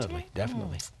reason, definitely, right, Jack?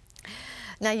 definitely.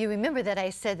 Now, you remember that I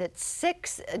said that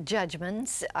 6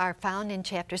 judgments are found in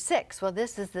chapter 6. Well,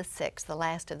 this is the 6th, the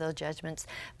last of those judgments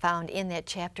found in that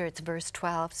chapter. It's verse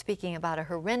 12, speaking about a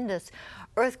horrendous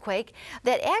earthquake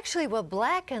that actually will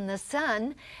blacken the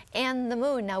sun and the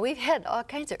moon. Now, we've had all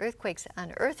kinds of earthquakes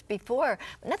on Earth before,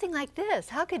 but nothing like this.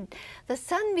 How could the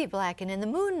sun be blackened and the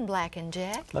moon blackened,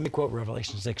 Jack? Let me quote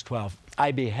Revelation 6:12.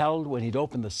 I beheld when he'd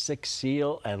opened the 6th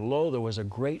seal, and lo, there was a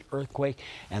great earthquake,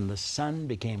 and the sun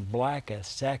became black as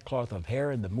sackcloth of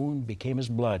hair, and the moon became as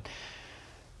blood.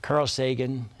 Carl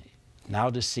Sagan, now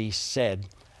deceased, said,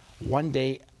 one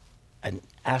day an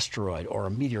asteroid or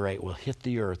a meteorite will hit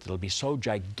the earth. It'll be so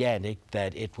gigantic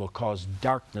that it will cause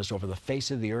darkness over the face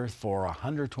of the earth for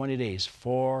 120 days,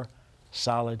 4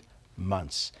 solid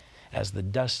months, as the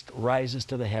dust rises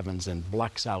to the heavens and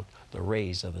blocks out the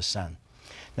rays of the sun.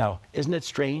 Now, isn't it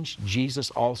strange? Jesus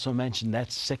also mentioned that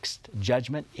 6th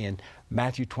judgment in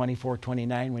Matthew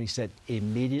 24:29 when he said,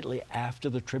 immediately after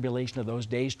the tribulation of those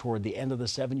days, toward the end of the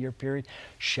 7-year period,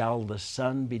 shall the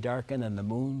sun be darkened and the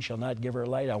moon shall not give her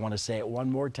light. I want to say it one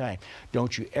more time.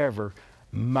 Don't you ever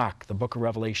mock the book of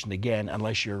Revelation again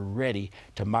unless you're ready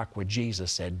to mock what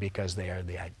Jesus said, because they are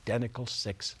the identical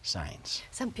 6 signs.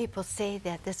 Some people say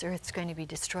that this Earth's going to be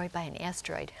destroyed by an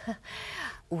asteroid.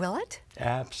 Will it?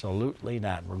 Absolutely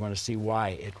not. We're going to see why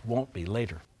it won't be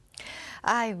later.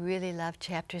 I really love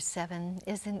chapter 7.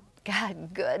 Isn't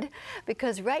God good?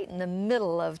 Because right in the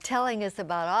middle of telling us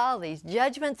about all these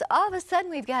judgments, all of a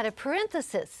sudden we've got a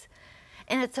parenthesis.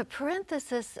 And it's a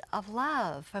parenthesis of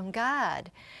love from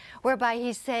God, whereby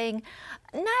he's saying,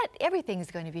 not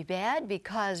everything's going to be bad,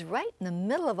 because right in the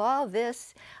middle of all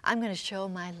this, I'm going to show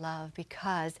my love,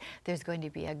 because there's going to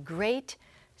be a great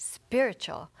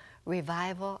spiritual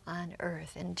revival on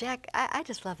earth. And Jack, I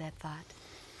just love that thought.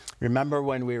 Remember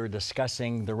when we were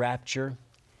discussing the rapture,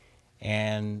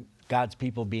 and God's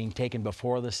people being taken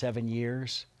before the 7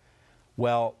 years.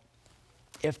 Well,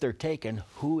 if they're taken,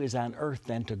 who is on earth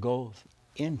then to go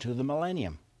into the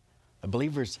millennium? The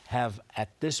believers have at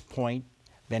this point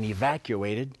been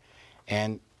evacuated,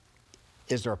 and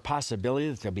is there a possibility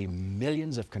that there'll be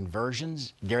millions of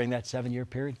conversions during that 7-year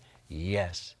period?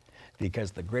 Yes,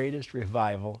 because the greatest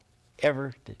revival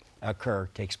ever to occur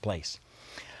takes place.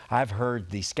 I've heard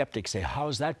the skeptics say, how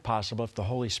is that possible if the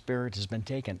Holy Spirit has been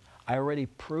taken? I already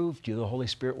proved to you the Holy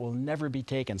Spirit will never be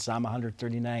taken. Psalm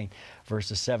 139,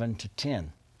 verses 7 to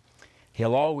 10.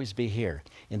 He'll always be here.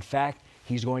 In fact,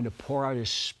 He's going to pour out His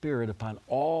Spirit upon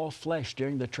all flesh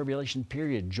during the tribulation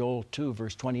period. Joel 2,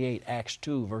 verse 28, Acts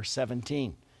 2, verse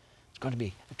 17. It's going to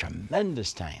be a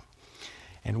tremendous time.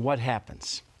 And what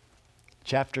happens?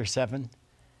 Chapter 7,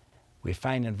 we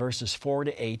find in verses 4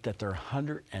 to 8 that there are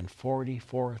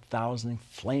 144,000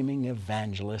 flaming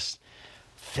evangelists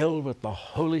filled with the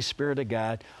Holy Spirit of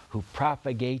God who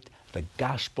propagate the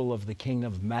gospel of the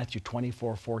kingdom of Matthew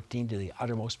 24:14 to the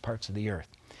uttermost parts of the earth.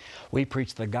 We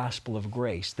preach the gospel of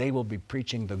grace. They will be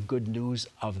preaching the good news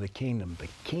of the kingdom. The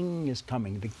King is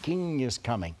coming. The King is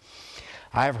coming.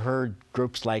 I've heard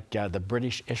groups like the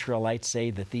British Israelites say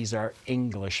that these are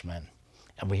Englishmen.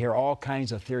 And we hear all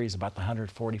kinds of theories about the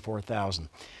 144,000.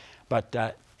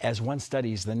 But as one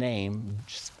studies the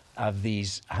names of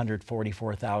these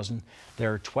 144,000,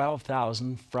 there are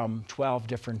 12,000 from 12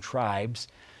 different tribes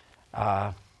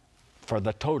for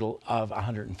the total of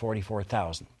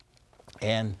 144,000.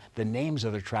 And the names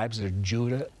of the tribes are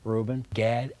Judah, Reuben,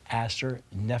 Gad, Asher,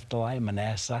 Naphtali,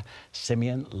 Manasseh,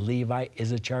 Simeon, Levi,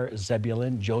 Issachar,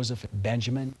 Zebulun, Joseph,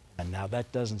 Benjamin. And now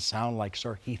that doesn't sound like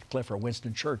Sir Heathcliff or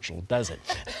Winston Churchill, does it?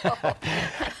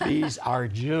 These are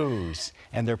Jews,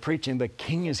 and they're preaching the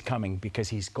King is coming because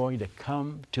He's going to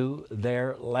come to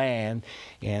their land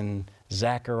in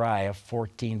Zechariah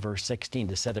 14, verse 16,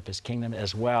 to set up His kingdom,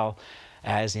 as well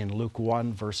as in Luke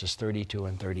 1, verses 32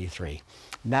 and 33.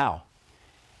 Now,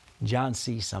 John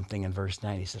sees something in verse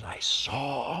 9. He says, I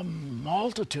saw a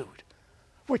multitude,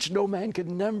 which no man could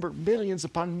number, millions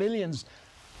upon millions.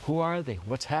 Who are they?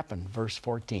 What's happened? Verse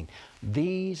 14.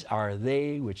 These are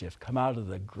they which have come out of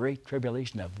the great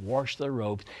tribulation, have washed their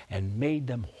robes and made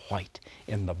them white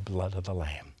in the blood of the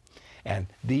Lamb. And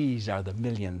these are the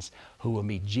millions who will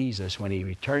meet Jesus when He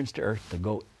returns to earth to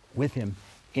go with Him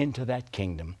into that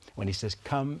kingdom. When He says,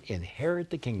 come inherit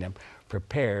the kingdom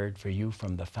prepared for you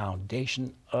from the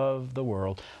foundation of the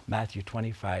world. Matthew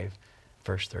 25,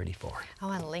 verse 34. I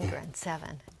want to linger on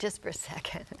 7 just for a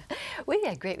second. We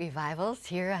had great revivals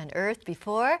here on earth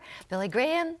before. Billy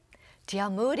Graham, T.L.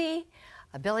 Moody,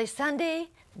 Billy Sunday,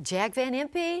 Jack Van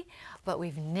Impe, but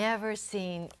we've never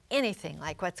seen anything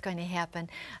like what's going to happen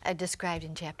described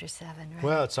in chapter 7, right?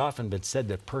 Well, it's often been said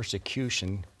that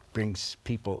persecution brings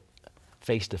people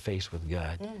face to face with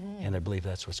God, and I believe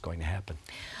that's what's going to happen.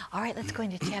 All right, let's go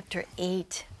into chapter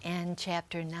 8 and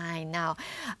chapter 9. Now,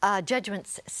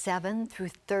 judgments 7 through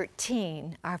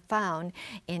 13 are found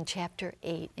in chapter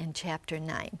 8 and chapter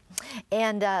 9.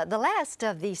 And the last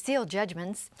of the sealed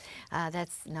judgments,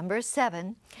 that's number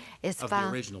 7, is found...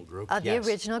 Of the original group, Of yes. the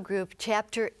original group,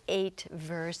 chapter 8,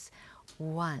 verse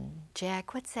 1.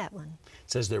 Jack, what's that one?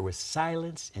 It says, there was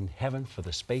silence in heaven for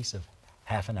the space of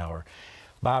half an hour.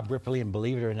 Bob Ripley, and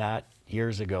believe it or not,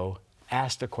 years ago,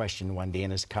 asked a question one day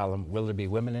in his column, will there be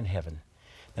women in heaven?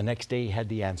 The next day he had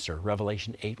the answer,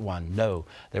 Revelation 8:1. No,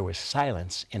 there was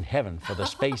silence in heaven for the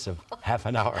space of half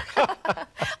an hour.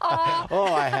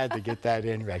 Oh, I had to get that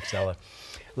in, Rexella.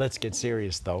 Let's get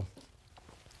serious, though.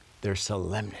 There's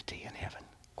solemnity in heaven,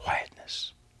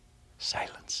 quietness,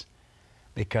 silence,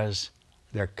 because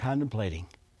they're contemplating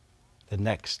the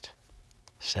next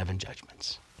 7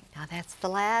 judgments. Now that's the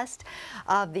last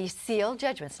of the sealed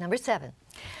judgments, number 7.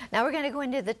 Now we're going to go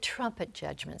into the trumpet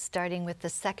judgment, starting with the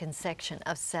second section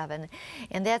of 7,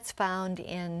 and that's found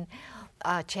in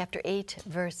chapter 8,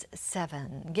 verse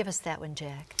 7. Give us that one,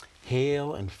 Jack.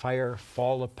 Hail and fire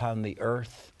fall upon the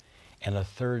earth, and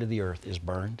 1/3 of the earth is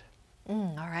burned.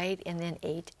 All right, and then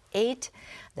 8:8,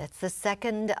 that's the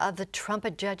second of the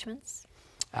trumpet judgments.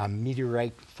 A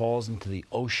meteorite falls into the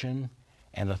ocean,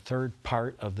 and 1/3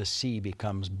 part of the sea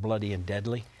becomes bloody and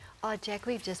deadly. Oh, Jack,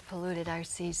 we've just polluted our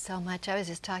seas so much. I was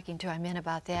just talking to our men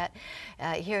about that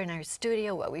here in our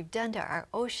studio, what we've done to our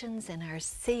oceans and our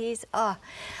seas. Oh,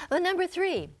 well, number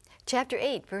 3, chapter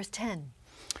 8, verse 10.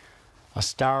 A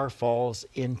star falls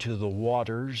into the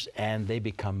waters, and they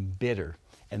become bitter.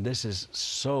 And this is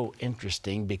so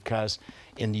interesting because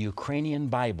in the Ukrainian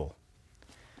Bible,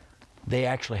 they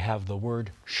actually have the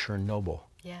word Chernobyl.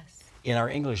 Yes. In our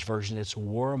English version, it's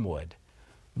wormwood.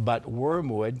 But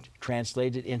wormwood,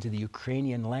 translated into the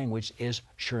Ukrainian language, is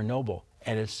Chernobyl.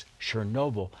 And it's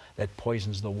Chernobyl that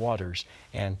poisons the waters.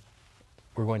 And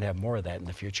we're going to have more of that in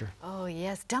the future. Oh,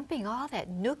 yes, dumping all that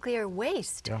nuclear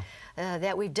waste Yeah.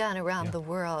 that we've done around Yeah, the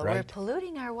world. right. We're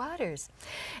polluting our waters.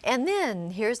 And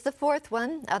then here's the fourth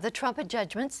one of the trumpet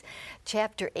judgments,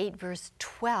 chapter 8, verse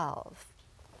 12.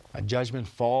 A judgment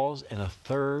falls, and a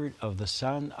third of the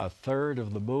sun, a third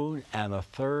of the moon, and a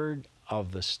third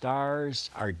of the stars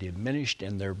are diminished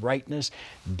in their brightness.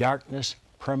 Darkness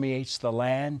permeates the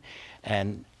land,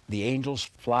 and the angels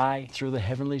fly through the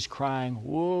heavenlies crying,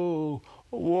 "Woe,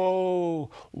 woe,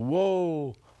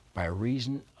 woe," by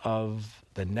reason of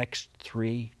the next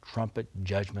three trumpet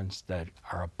judgments that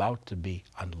are about to be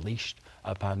unleashed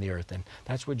upon the earth. And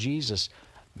that's what Jesus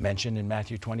mentioned in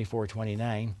Matthew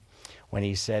 24:29, when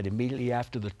he said, immediately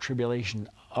after the tribulation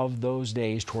of those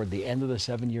days, toward the end of the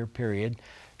 7-year period,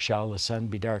 shall the sun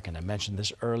be darkened. I mentioned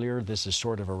this earlier. This is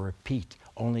sort of a repeat,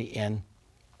 only in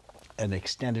an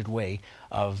extended way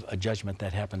of a judgment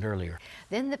that happened earlier.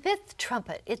 Then the fifth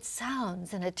trumpet, it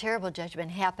sounds, and a terrible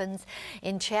judgment happens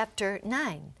in chapter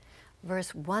 9,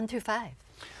 verse 1 through 5.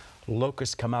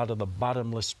 Locusts come out of the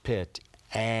bottomless pit,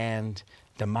 and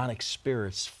demonic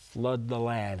spirits flood the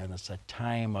land, and it's a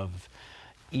time of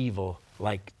evil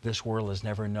like this world has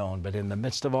never known. But in the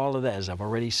midst of all of that, as I've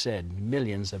already said,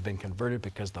 millions have been converted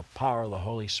because the power of the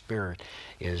Holy Spirit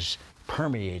is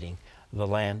permeating the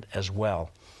land as well.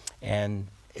 And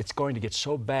it's going to get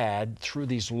so bad through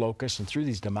these locusts and through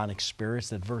these demonic spirits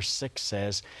that verse 6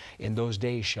 says, in those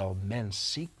days shall men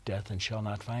seek death and shall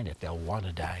not find it. They'll want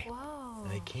to die. Whoa.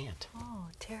 They can't. Oh,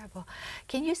 terrible.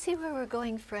 Can you see where we're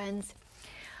going, friends?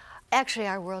 Actually,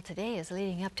 our world today is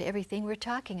leading up to everything we're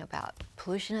talking about.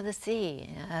 Pollution of the sea,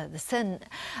 the sin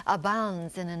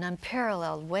abounds in an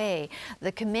unparalleled way.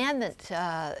 The commandments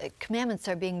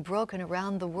are being broken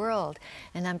around the world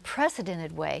in an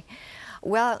unprecedented way.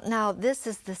 Well, now this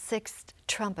is the sixth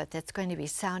trumpet that's going to be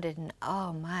sounded in,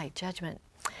 oh my, judgment.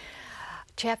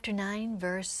 Chapter 9,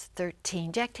 verse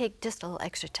 13. Jack, take just a little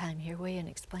extra time here, will you, and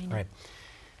explain Right. it?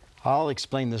 I'll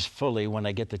explain this fully when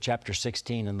I get to chapter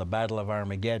 16 in the Battle of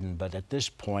Armageddon, but at this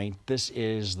point, this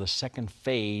is the second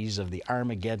phase of the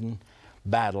Armageddon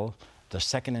battle, the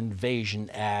second invasion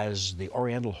as the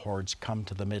Oriental hordes come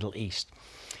to the Middle East.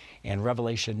 And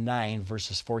Revelation 9,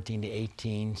 verses 14 to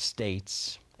 18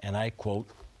 states, and I quote,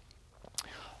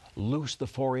 "Loose the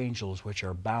 4 angels which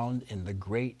are bound in the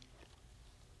great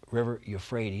river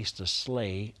Euphrates to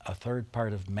slay a third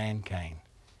part of mankind."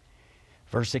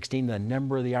 Verse 16, the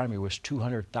number of the army was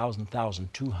 200,000,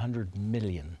 200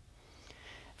 million.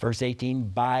 Verse 18,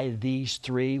 by these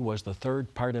 3 was the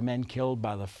third part of men killed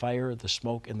by the fire, the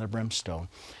smoke, and the brimstone.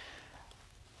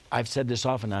 I've said this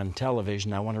often on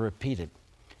television. I want to repeat it.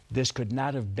 This could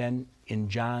not have been in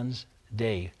John's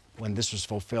day when this was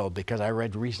fulfilled, because I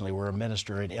read recently where a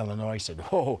minister in Illinois said,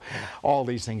 oh, all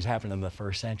these things happened in the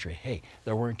first century. Hey,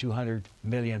 there weren't 200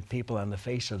 million people on the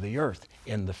face of the earth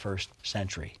in the first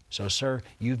century. So, sir,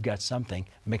 you've got something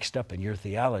mixed up in your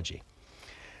theology.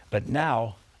 But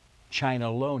now, China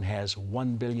alone has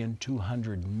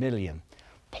 1,200,000,000,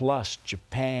 plus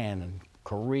Japan and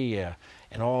Korea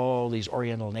and all these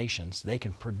Oriental nations. They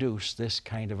can produce this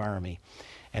kind of army.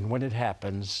 And when it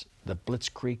happens, the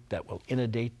blitzkrieg that will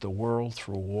inundate the world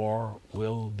through war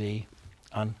will be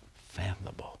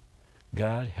unfathomable.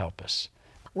 God help us.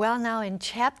 Well, now in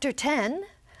chapter 10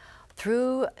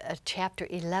 through chapter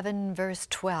 11, verse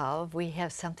 12, we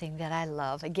have something that I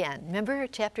love. Again, remember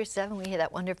chapter 7, we had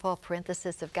that wonderful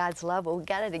parenthesis of God's love. Well, we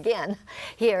got it again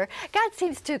here. God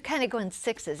seems to kind of go in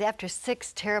sixes. After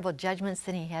 6 terrible judgments,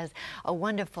 then he has a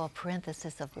wonderful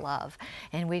parenthesis of love.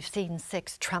 And we've seen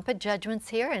 6 trumpet judgments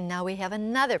here, and now we have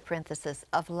another parenthesis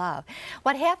of love.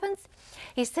 What happens?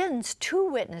 He sends 2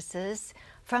 witnesses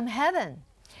from heaven.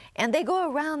 And they go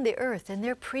around the earth and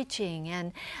they're preaching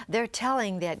and they're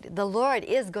telling that the Lord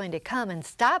is going to come and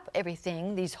stop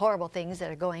everything, these horrible things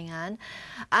that are going on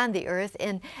the earth.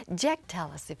 And Jack, tell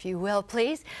us, if you will,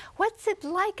 please, what's it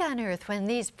like on earth when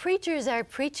these preachers are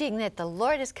preaching that the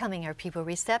Lord is coming? Are people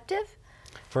receptive?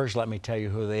 First, let me tell you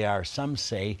who they are. Some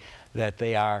say that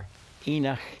they are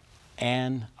Enoch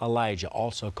and Elijah,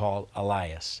 also called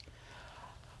Elias.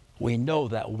 We know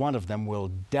that one of them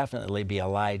will definitely be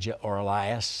Elijah or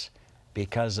Elias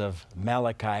because of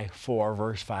Malachi 4,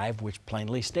 verse 5, which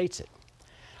plainly states it.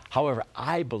 However,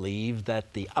 I believe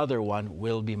that the other one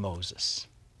will be Moses.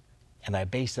 And I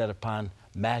base that upon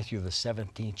Matthew, the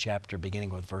 17th chapter, beginning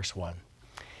with verse 1.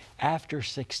 After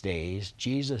 6 days,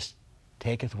 Jesus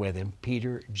taketh with him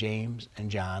Peter, James, and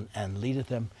John, and leadeth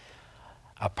them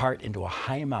apart into a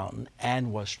high mountain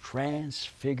and was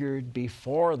transfigured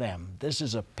before them. This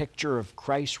is a picture of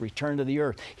Christ's return to the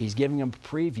earth. He's giving them a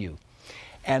preview.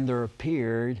 And there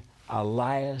appeared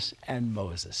Elias and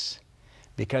Moses.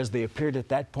 Because they appeared at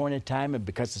that point in time, and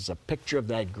because it's a picture of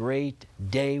that great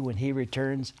day when he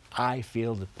returns, I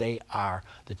feel that they are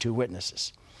the two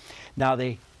witnesses. Now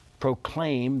they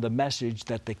proclaim the message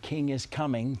that the king is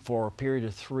coming for a period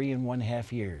of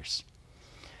 3.5 years.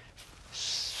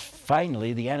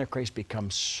 Finally, the Antichrist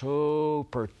becomes so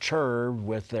perturbed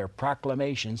with their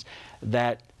proclamations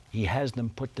that he has them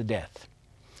put to death.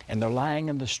 And they're lying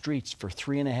in the streets for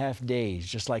 3.5 days,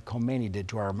 just like Khomeini did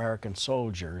to our American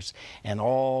soldiers, and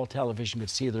all television could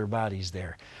see their bodies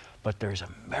there. But there's a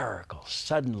miracle.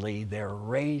 Suddenly, they're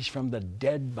raised from the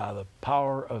dead by the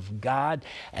power of God,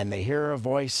 and they hear a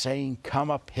voice saying,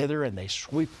 "Come up hither," and they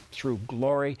sweep through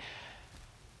glory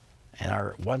and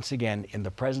are once again in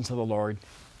the presence of the Lord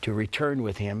to return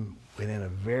with him within a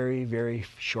very, very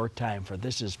short time. For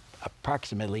this is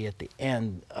approximately at the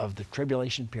end of the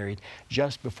tribulation period,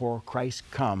 just before Christ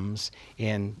comes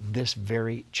in this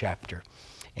very chapter.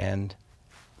 And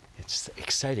it's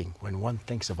exciting when one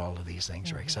thinks of all of these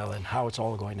things, Rexella, and how it's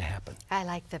all going to happen. I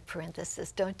like the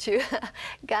parenthesis, don't you?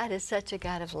 God is such a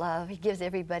God of love. He gives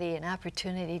everybody an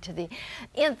opportunity to the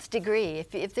nth degree.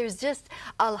 If there's just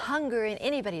a hunger in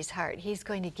anybody's heart, he's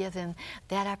going to give them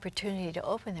that opportunity to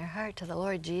open their heart to the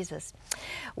Lord Jesus.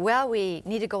 Well, we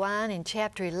need to go on in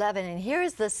chapter 11, and here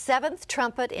is the 7th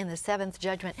trumpet in the 7th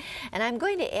judgment. And I'm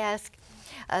going to ask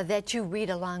that you read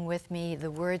along with me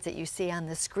the words that you see on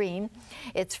the screen.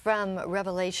 It's from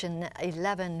Revelation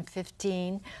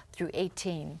 11:15 through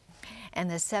 18. And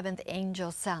the 7th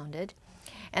angel sounded,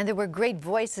 and there were great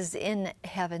voices in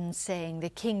heaven saying, "The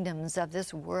kingdoms of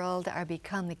this world are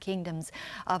become the kingdoms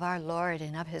of our Lord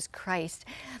and of his Christ,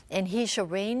 and he shall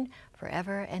reign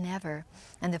forever and ever."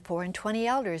 And the 24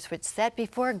 elders which sat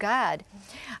before God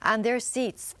on their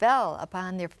seats fell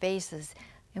upon their faces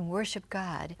and worshiped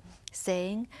God,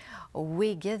 saying,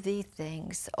 "We give thee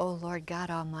thanks, O Lord God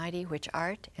Almighty, which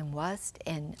art and wast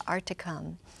and art to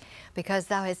come, because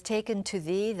thou hast taken to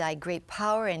thee thy great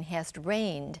power and hast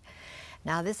reigned."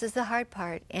 Now this is the hard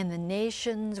part. "And the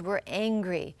nations were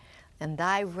angry, and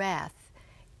thy wrath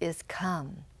is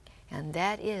come." And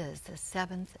that is the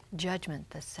 7th judgment,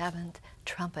 the 7th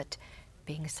trumpet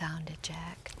being sounded,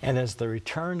 Jack. And as the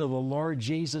return of the Lord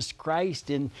Jesus Christ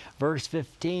in verse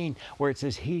 15, where it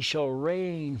says, "He shall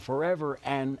reign forever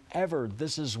and ever."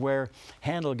 This is where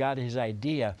Handel got his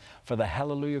idea for the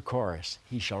Hallelujah chorus.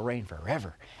 He shall reign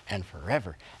forever and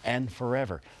forever and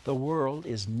forever. The world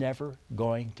is never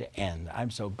going to end.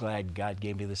 I'm so glad God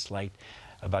gave me this light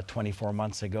about 24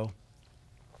 months ago.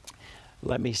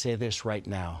 Let me say this right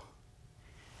now.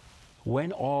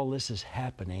 When all this is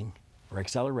happening, or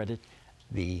accelerated,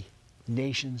 the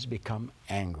nations become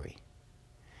angry.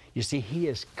 You see, he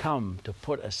has come to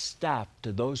put a stop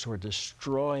to those who are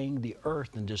destroying the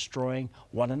earth and destroying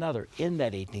one another in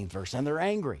that 18th verse, and they're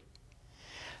angry.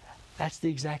 That's the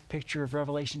exact picture of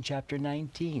Revelation chapter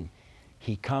 19.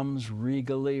 He comes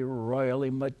regally, royally,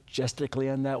 majestically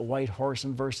on that white horse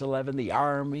in verse 11. The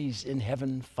armies in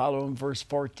heaven follow him, verse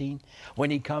 14.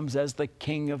 When he comes as the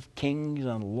King of kings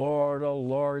and Lord of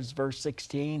lords, verse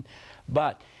 16.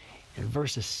 But in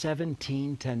verses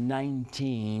 17 to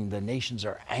 19, the nations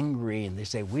are angry and they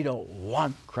say, "We don't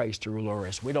want Christ to rule over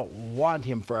us. We don't want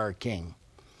him for our king."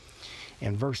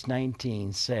 And verse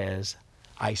 19 says,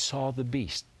 "I saw the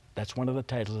beast." That's one of the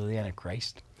titles of the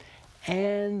Antichrist.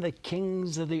 "And the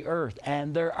kings of the earth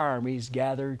and their armies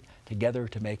gathered together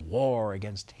to make war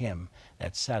against him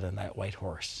that sat on that white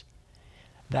horse."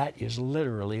 That is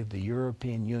literally the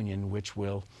European Union, which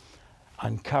will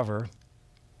uncover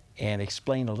and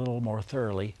explain a little more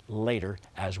thoroughly later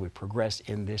as we progress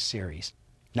in this series.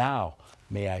 Now,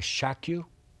 may I shock you?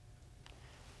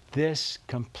 This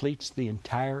completes the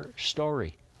entire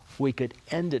story. We could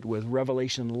end it with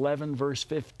Revelation 11, verse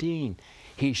 15.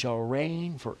 "He shall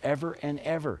reign forever and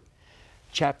ever."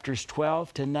 Chapters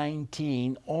 12 to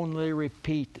 19 only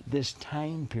repeat this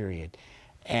time period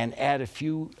and add a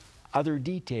few other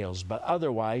details, but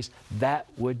otherwise that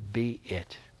would be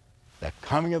it. The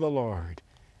coming of the Lord,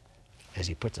 as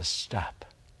he puts a stop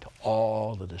to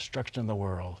all the destruction of the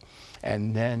world.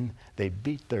 And then they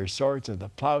beat their swords and the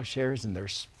plowshares and their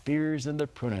spears and the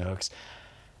pruning hooks,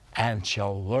 and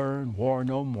shall learn war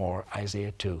no more.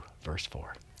 Isaiah 2, verse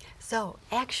 4. So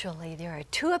actually there are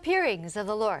two appearings of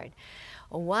the Lord.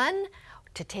 One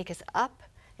to take us up,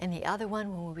 and the other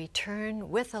one when we return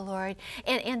with the Lord.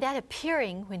 And that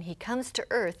appearing when he comes to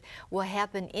earth will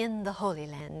happen in the Holy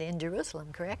Land, in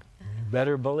Jerusalem, correct? You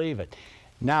better believe it.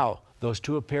 Now, those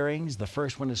two appearings, the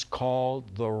first one is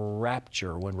called the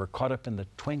rapture, when we're caught up in the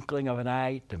twinkling of an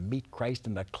eye to meet Christ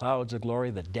in the clouds of glory,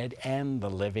 the dead and the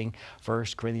living,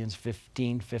 1 Corinthians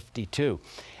 15:52.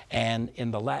 And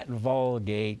in the Latin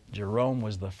Vulgate, Jerome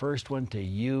was the first one to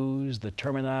use the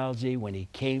terminology when he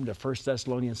came to 1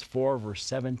 Thessalonians 4, verse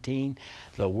 17,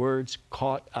 the words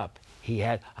caught up. He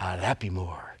had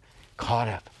arapimur, caught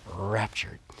up,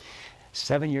 raptured.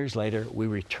 7 years later, we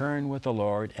return with the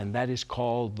Lord, and that is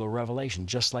called the revelation,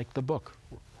 just like the book,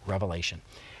 Revelation.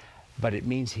 But it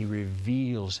means he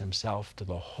reveals himself to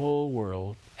the whole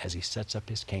world as he sets up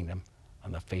his kingdom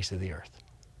on the face of the earth.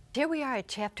 Here we are at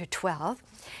chapter 12,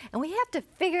 and we have to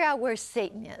figure out where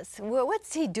Satan is. Well,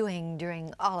 what's he doing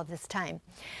during all of this time?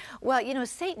 Well, you know,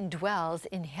 Satan dwells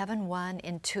in heaven 1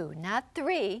 and 2, not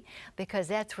 3, because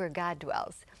that's where God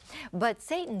dwells. But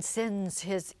Satan sends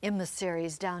his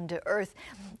emissaries down to earth,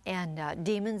 and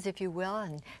demons, if you will,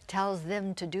 and tells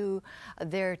them to do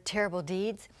their terrible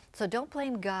deeds. So don't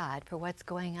blame God for what's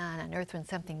going on earth when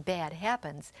something bad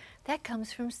happens. That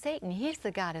comes from Satan. He's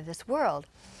the God of this world.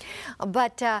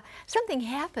 But something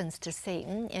happens to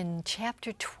Satan in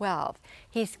chapter 12.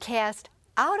 He's cast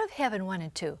out of heaven 1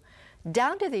 and 2,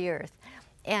 down to the earth.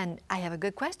 And I have a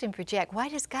good question for Jack. Why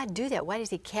does God do that? Why does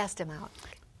he cast him out?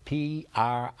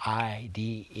 Pride,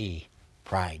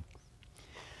 pride.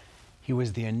 He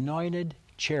was the anointed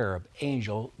cherub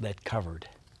angel that covered,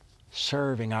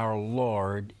 serving our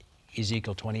Lord,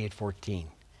 Ezekiel 28:14.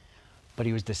 But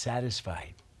he was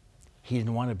dissatisfied. He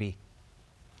didn't want to be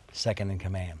second in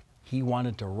command. He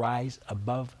wanted to rise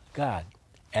above God,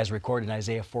 as recorded in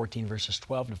Isaiah 14, verses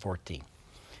 12 to 14. It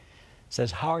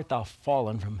says, "How art thou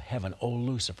fallen from heaven, O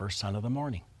Lucifer, son of the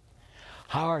morning?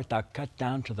 How art thou cut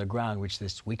down to the ground, which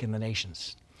didst weaken the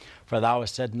nations? For thou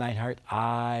hast said in thine heart,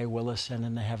 I will ascend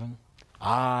into heaven.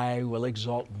 I will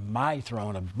exalt my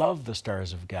throne above the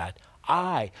stars of God.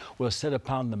 I will sit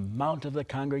upon the mount of the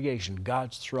congregation,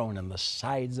 God's throne in the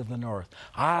sides of the north.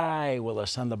 I will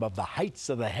ascend above the heights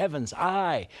of the heavens.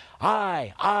 I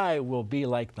will be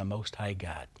like the Most High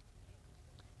God."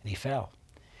 And he fell.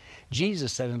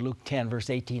 Jesus said in Luke 10, verse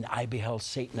 18, "I beheld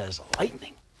Satan as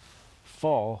lightning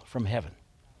fall from heaven."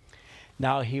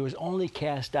 Now, he was only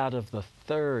cast out of the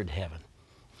third heaven.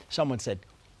 Someone said,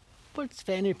 "What's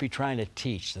Van Impe trying to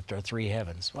teach, that there are 3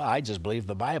 heavens?" Well, I just believe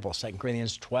the Bible. 2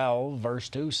 Corinthians 12, verse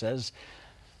 2 says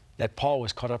that Paul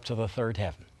was caught up to the third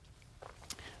heaven.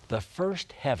 The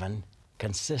first heaven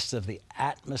consists of the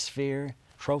atmosphere,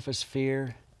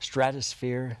 troposphere,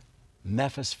 stratosphere,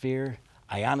 methosphere,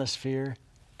 ionosphere,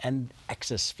 and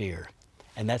exosphere.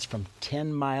 And that's from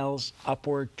 10 miles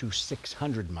upward to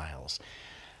 600 miles.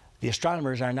 The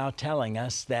astronomers are now telling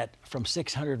us that from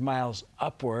 600 miles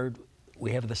upward,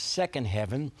 we have the second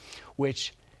heaven,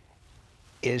 which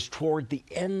is toward the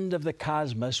end of the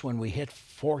cosmos when we hit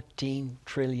 14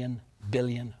 trillion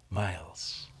billion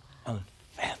miles.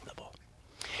 Unfathomable.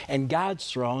 And God's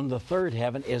throne, the third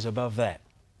heaven, is above that.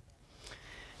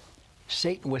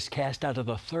 Satan was cast out of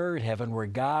the third heaven where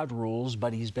God rules,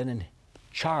 but he's been in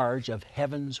charge of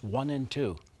heavens 1 and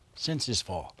 2 since his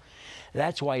fall.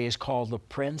 That's why he's called the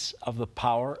prince of the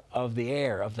power of the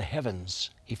air, of the heavens,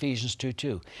 Ephesians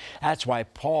 2:2. That's why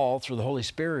Paul, through the Holy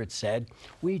Spirit, said,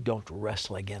 we don't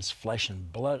wrestle against flesh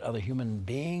and blood, other human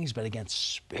beings, but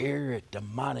against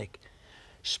demonic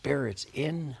spirits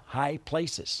in high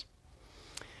places.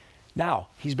 Now,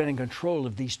 he's been in control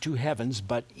of these 2 heavens,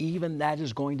 but even that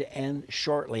is going to end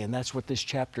shortly, and that's what this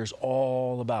chapter is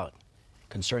all about,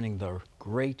 concerning the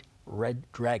great red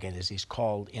dragon, as he's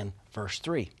called in verse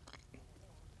 3.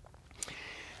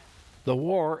 The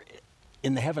war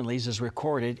in the heavenlies is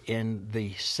recorded in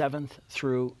the 7th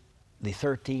through the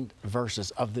 13th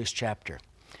verses of this chapter.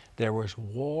 There was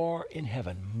war in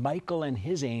heaven. Michael and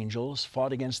his angels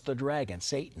fought against the dragon,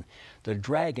 Satan. The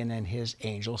dragon and his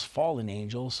angels, fallen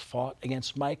angels, fought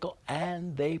against Michael,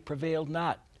 and they prevailed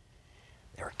not.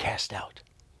 They were cast out.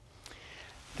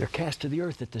 They're cast to the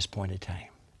earth at this point in time.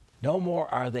 No more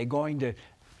are they going to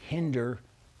hinder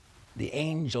the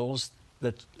angels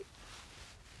that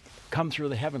come through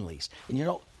the heavenlies. And you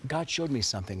know, God showed me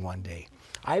something one day.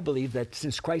 I believe that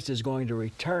since Christ is going to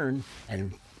return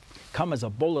and come as a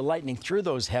bolt of lightning through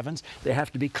those heavens, they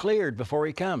have to be cleared before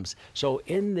he comes. So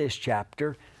in this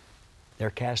chapter,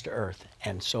 they're cast to earth.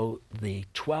 And so the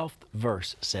 12th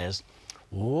verse says,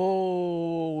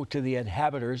 woe to the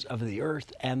inhabitants of the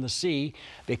earth and the sea,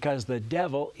 because the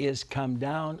devil is come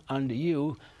down unto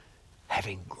you,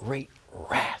 having great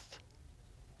wrath.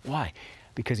 Why?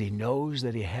 Because he knows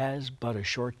that he has but a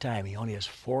short time. He only has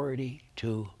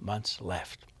 42 months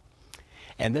left.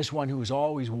 And this one who's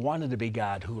always wanted to be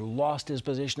God, who lost his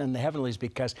position in the heavenlies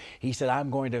because he said, I'm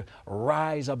going to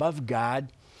rise above God,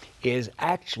 is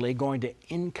actually going to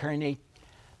incarnate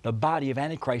the body of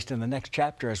Antichrist in the next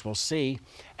chapter, as we'll see.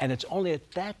 And it's only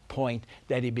at that point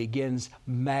that he begins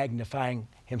magnifying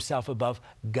himself above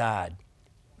God,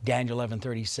 Daniel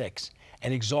 11:36,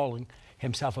 and exalting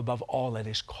himself above all that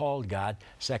is called God,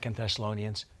 2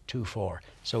 Thessalonians 2:4.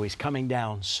 So he's coming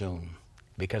down soon,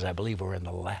 because I believe we're in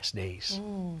the last days.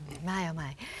 My, oh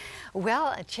my.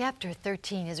 Well, chapter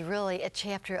 13 is really a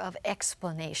chapter of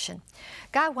explanation.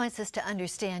 God wants us to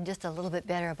understand just a little bit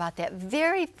better about that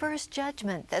very first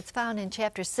judgment that's found in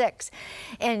chapter 6.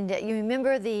 And you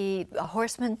remember the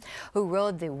horseman who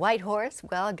rode the white horse?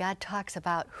 Well, God talks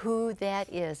about who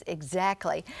that is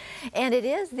exactly. And it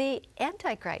is the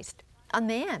Antichrist, a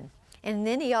man. And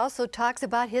then he also talks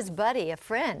about his buddy, a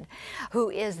friend, who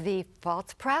is the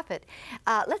false prophet.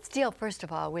 Let's deal first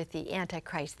of all with the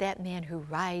Antichrist, that man who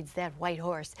rides that white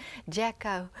horse. Jack,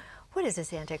 what is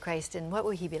this Antichrist and what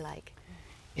will he be like?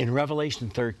 In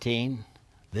Revelation 13,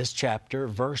 this chapter,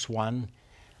 verse 1,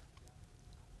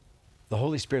 the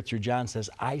Holy Spirit through John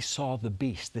says, I saw the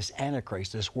beast, this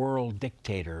Antichrist, this world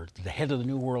dictator, the head of the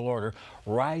New World Order,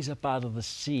 rise up out of the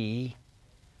sea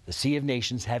of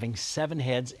nations, having 7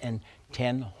 heads and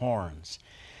 10 horns.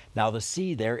 Now the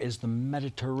sea there is the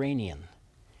Mediterranean,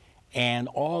 and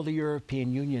all the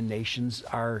European Union nations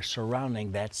are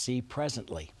surrounding that sea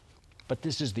presently. But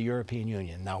this is the European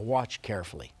Union. Now watch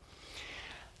carefully.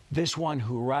 This one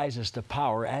who rises to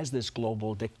power as this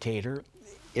global dictator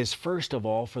is first of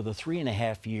all, for the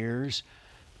 3.5 years,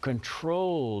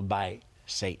 controlled by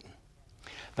Satan.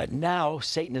 But now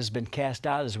Satan has been cast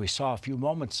out, as we saw a few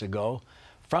moments ago,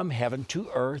 from heaven to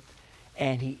earth,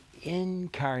 and he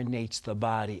incarnates the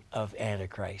body of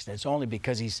Antichrist. It's only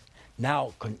because he's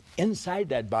now inside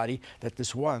that body that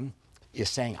this one is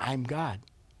saying, I'm God.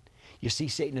 You see,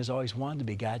 Satan has always wanted to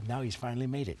be God. Now he's finally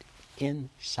made it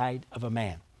inside of a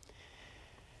man.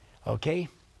 Okay?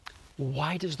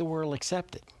 Why does the world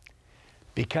accept it?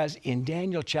 Because in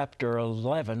Daniel chapter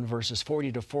 11, verses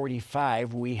 40 to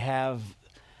 45, we have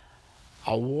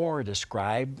a war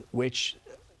described, which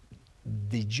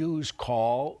the Jews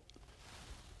call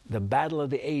the Battle of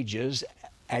the Ages,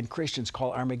 and Christians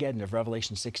call Armageddon of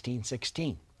Revelation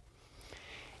 16:16.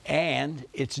 And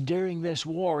it's during this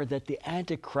war that the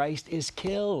Antichrist is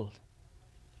killed.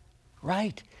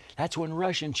 Right? That's when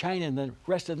Russia and China and the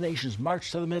rest of the nations march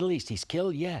to the Middle East. He's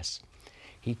killed, yes.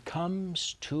 He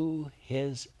comes to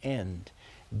his end,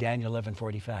 Daniel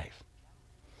 11:45.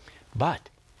 But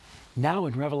now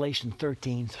in Revelation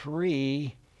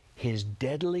 13:3, his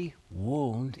deadly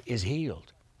wound is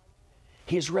healed.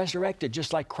 He is resurrected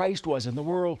just like Christ was, and the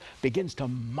world begins to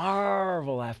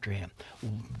marvel after him.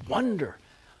 Wonder,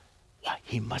 why,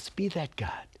 he must be that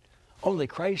God. Only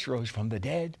Christ rose from the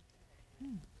dead.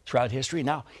 Throughout history,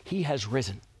 now he has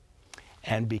risen.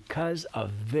 And because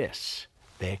of this,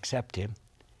 they accept him.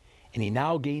 And he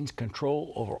now gains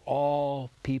control over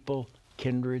all people,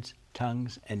 kindreds,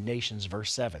 tongues, and nations,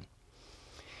 verse 7.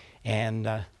 And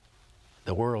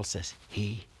the world says,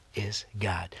 he is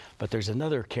God. But there's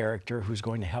another character who's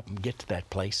going to help him get to that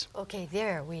place. Okay,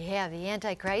 there we have the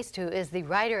Antichrist, who is the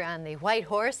rider on the white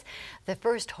horse, the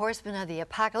first horseman of the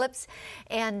apocalypse.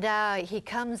 And he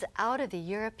comes out of the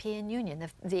European Union.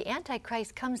 The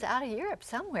Antichrist comes out of Europe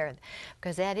somewhere,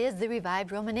 because that is the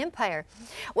revived Roman Empire.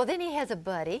 Well, then he has a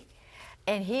buddy,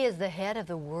 and he is the head of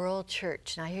the world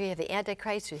church. Now here you have the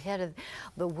Antichrist, who's head of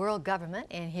the world government,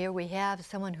 and here we have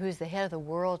someone who's the head of the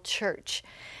world church.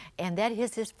 And that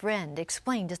is his friend.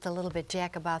 Explain just a little bit,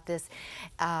 Jack, about this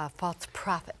false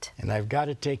prophet. And I've got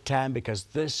to take time because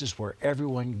this is where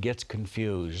everyone gets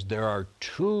confused. There are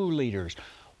 2 leaders,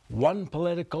 one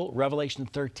political, Revelation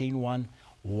 13:1,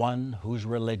 one who's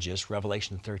religious,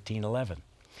 Revelation 13:11.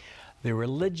 The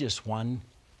religious one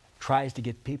tries to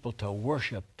get people to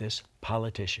worship this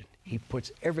politician. He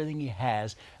puts everything he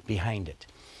has behind it.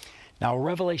 Now,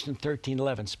 Revelation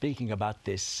 13:11, speaking about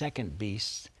this second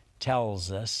beast,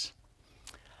 tells us,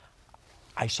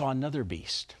 I saw another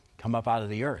beast come up out of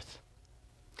the earth,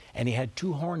 and he had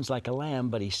 2 horns like a lamb,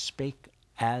 but he spake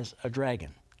as a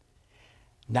dragon.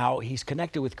 Now, he's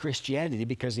connected with Christianity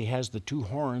because he has the 2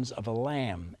 horns of a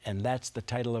lamb, and that's the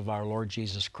title of our Lord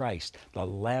Jesus Christ, the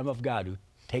Lamb of God who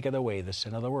taketh away the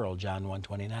sin of the world, John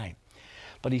 1:29.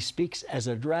 But he speaks as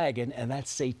a dragon, and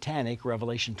that's satanic,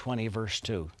 Revelation 20, verse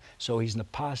 2. So he's an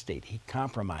apostate. He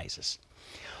compromises.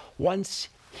 Once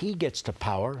he gets to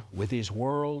power with his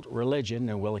world religion,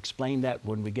 and we'll explain that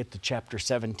when we get to chapter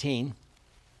 17,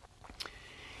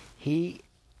 he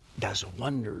does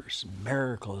wonders,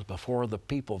 miracles before the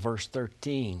people, verse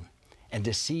 13. and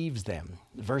deceives them.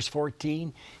 Verse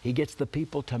 14, he gets the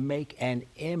people to make an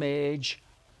image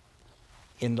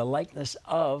in the likeness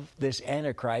of this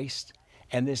Antichrist,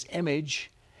 and this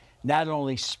image not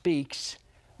only speaks,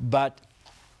 but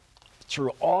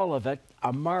through all of it,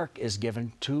 a mark is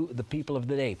given to the people of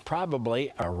the day.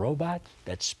 Probably a robot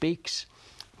that speaks,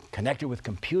 connected with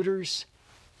computers,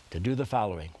 to do the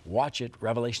following. Watch it,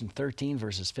 Revelation 13,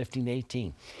 verses 15 to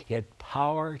 18. He had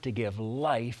power to give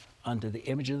life unto the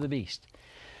image of the beast,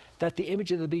 that the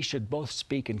image of the beast should both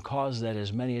speak and cause that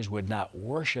as many as would not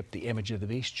worship the image of the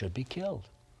beast should be killed.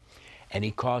 And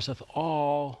he causeth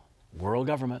all world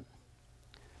government,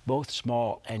 both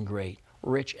small and great,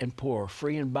 rich and poor,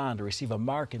 free and bond, to receive a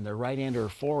mark in their right hand or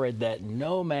forehead, that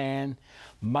no man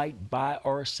might buy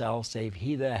or sell save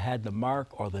he that had the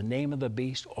mark or the name of the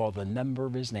beast or the number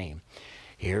of his name.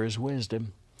 Here is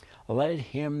wisdom. Let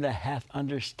him that hath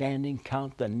understanding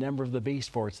count the number of the beast,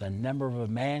 for it's the number of a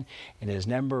man, and his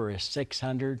number is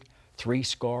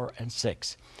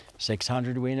 666.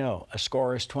 600 we know. A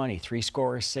score is 20. 3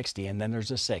 is 60, and then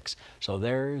there's a 6. So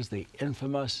there's the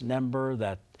infamous number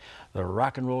that the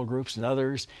rock and roll groups and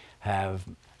others have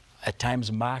at times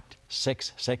mocked,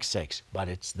 666. But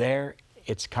it's there,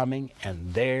 it's coming,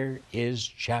 and there is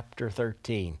chapter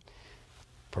 13,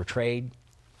 portrayed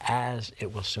as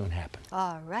it will soon happen.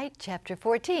 All right, chapter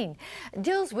 14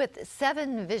 deals with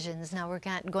 7 visions. Now, we're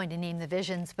not going to name the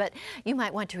visions, but you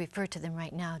might want to refer to them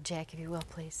right now, Jack, if you will,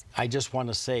 please. I just want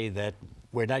to say that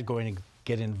we're not going to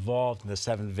get involved in the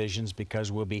 7 visions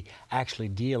because we'll be actually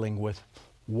dealing with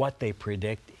what they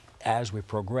predict as we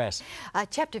progress.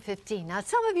 Chapter 15. Now,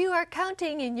 some of you are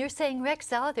counting and you're saying,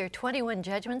 Rexella, there are 21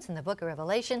 judgments in the book of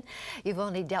Revelation. You've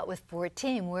only dealt with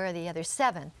 14. Where are the other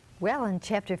 7? Well, in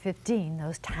chapter 15,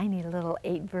 those tiny little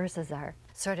 8 verses are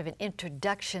sort of an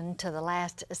introduction to the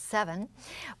last 7,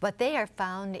 but they are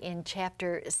found in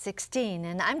chapter 16,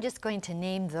 and I'm just going to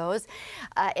name those,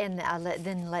 and I'll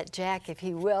then let Jack, if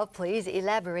he will, please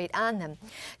elaborate on them.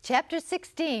 Chapter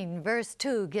 16, verse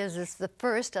 2 gives us the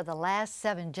first of the last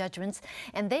 7 judgments,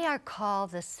 and they are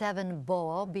called the 7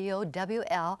 bowl,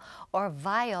 B-O-W-L, or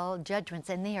vial judgments,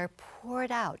 and they are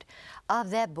poured out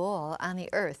of that bowl on the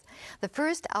earth. The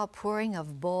first outpouring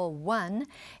of bowl 1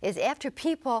 is after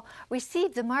people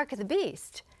receive the mark of the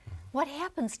beast. What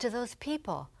happens to those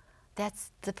people? That's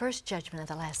the first judgment of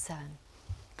the last 7.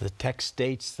 The text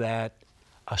states that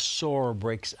a sore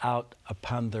breaks out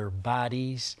upon their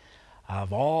bodies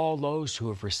of all those who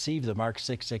have received the mark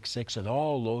 666 and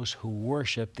all those who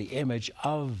worship the image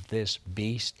of this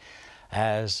beast,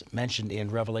 as mentioned in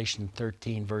Revelation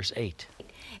 13, verse 8.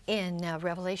 In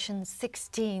Revelation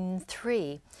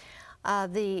 16:3,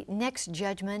 the next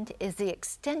judgment is the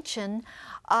extension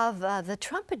of the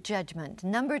trumpet judgment,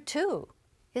 number 2.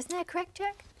 Isn't that correct,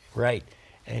 Jack? Right.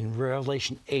 In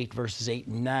Revelation 8, verses 8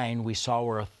 and 9, we saw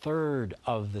where 1/3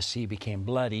 of the sea became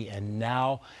bloody, and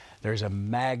now there's a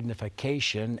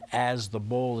magnification as the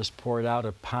bowl is poured out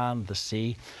upon the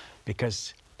sea,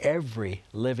 because every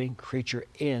living creature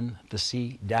in the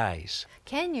sea dies.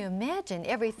 Can you imagine?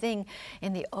 Everything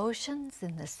in the oceans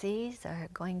and the seas are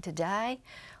going to die.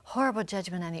 Horrible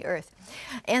judgment on the earth.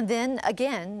 And then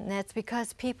again, that's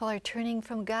because people are turning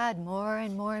from God more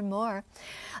and more and more.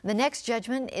 The next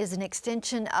judgment is an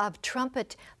extension of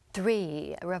trumpet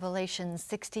 3, Revelation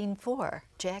 16:4.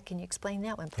 Jack, can you explain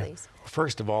that one, please? Yeah.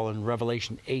 First of all, in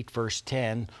Revelation 8, verse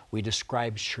 10, we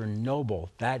describe Chernobyl.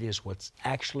 That is what's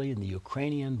actually in the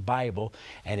Ukrainian Bible,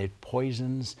 and it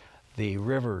poisons the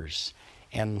rivers.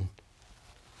 And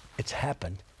it's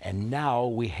happened. And now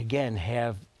we again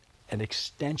have an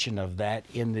extension of that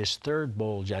in this 3rd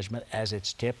bowl judgment as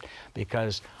it's tipped,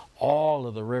 because all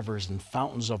of the rivers and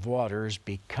fountains of waters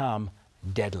become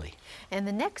deadly. And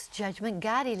the next judgment,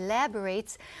 God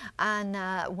elaborates on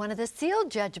one of the seal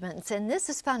judgments, and this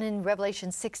is found in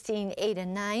Revelation 16:8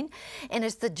 and 9, and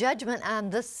it's the judgment on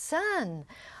the sun.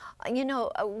 You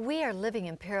know, we are living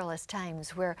in perilous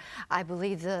times where I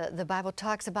believe the Bible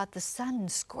talks about the sun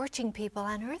scorching people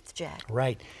on earth, Jack.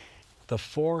 Right. The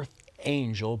 4th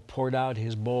angel poured out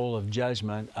his bowl of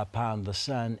judgment upon the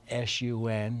sun,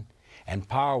 S-U-N, and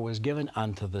power was given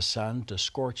unto the sun to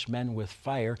scorch men with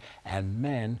fire, and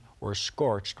men were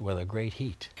scorched with a great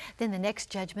heat. Then the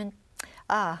next judgment,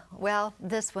 well,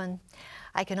 this one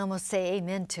I can almost say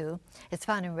amen to. It's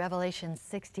found in Revelation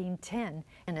 16:10,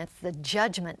 and it's the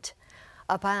judgment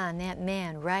upon that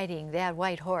man riding that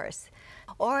white horse,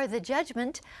 or the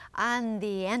judgment on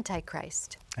the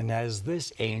Antichrist. And as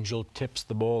this angel tips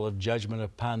the bowl of judgment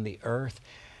upon the earth,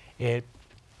 it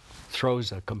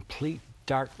throws a complete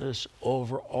darkness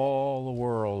over all the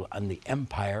world and the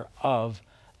empire of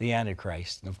the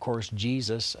Antichrist. And of course,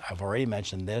 Jesus, I've already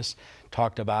mentioned this,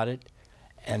 talked about it,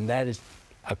 and that is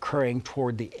occurring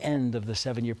toward the end of the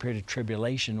 7-year period of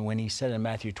tribulation, when he said in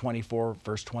Matthew 24,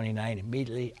 verse 29,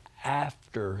 immediately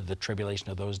after the tribulation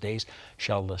of those days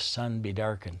shall the sun be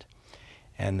darkened,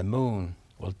 and the moon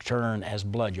will turn as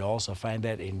blood. You also find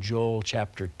that in Joel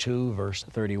chapter 2, verse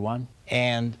 31,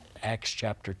 and Acts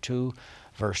chapter 2,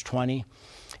 verse 20,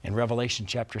 and Revelation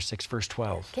chapter 6, verse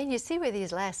 12. Can you see where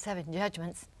these last 7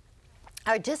 judgments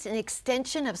are just an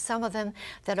extension of some of them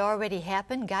that already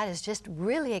happened? God is just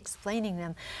really explaining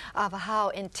them of how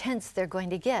intense they're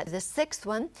going to get. The 6th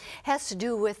one has to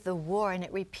do with the war, and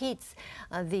it repeats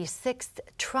the 6th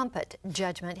trumpet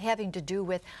judgment having to do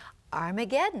with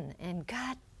Armageddon, and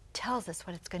God tells us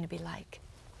what it's going to be like.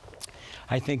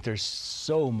 I think there's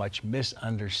so much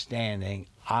misunderstanding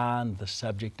on the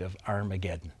subject of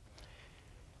Armageddon.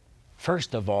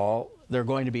 First of all, there are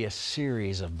going to be a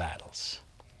series of battles.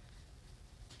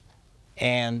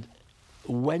 And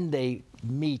when they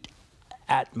meet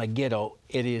at Megiddo,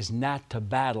 it is not to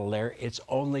battle there, it's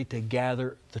only to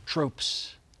gather the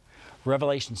troops.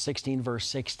 Revelation 16, verse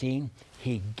 16,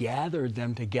 he gathered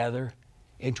them together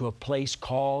into a place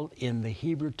called in the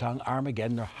Hebrew tongue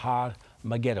Armageddon, or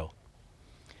Ha-Megiddo.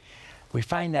 We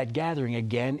find that gathering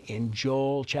again in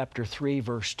Joel chapter 3,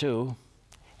 verse 2.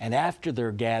 And after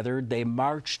they're gathered, they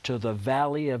march to the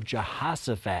valley of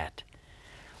Jehoshaphat.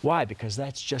 Why? Because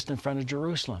that's just in front of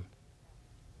Jerusalem.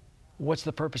 What's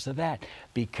the purpose of that?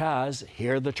 Because,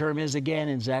 here the term is again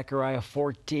in Zechariah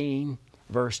 14,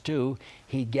 verse 2,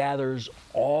 he gathers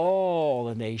all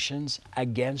the nations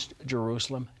against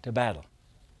Jerusalem to battle.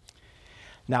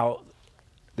 Now,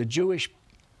 the Jewish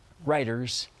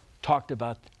writers talked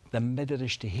about the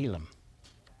Midrash Tehillim,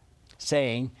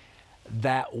 saying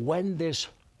that when this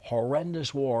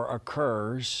horrendous war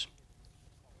occurs,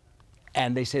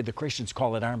 and they say the Christians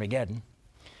call it Armageddon,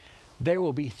 there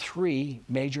will be 3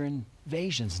 major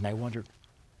invasions. And I wonder,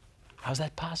 how's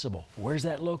that possible? Where's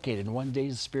that located? And one day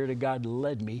the Spirit of God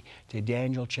led me to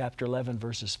Daniel chapter 11,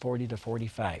 verses 40 to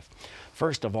 45.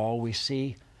 First of all, we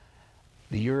see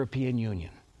the European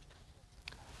Union.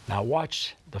 Now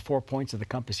watch the 4 points of the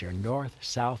compass here: north,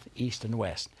 south, east, and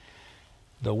west.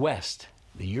 The west,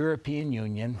 the European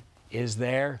Union, is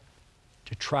there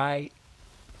to try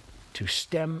to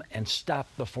stem and stop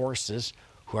the forces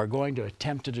who are going to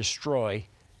attempt to destroy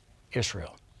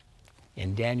Israel.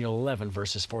 In Daniel 11,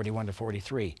 verses 41 to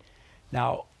 43.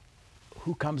 Now,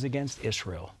 who comes against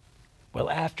Israel? Well,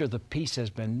 after the peace has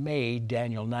been made,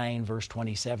 Daniel 9, verse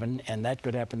 27, and that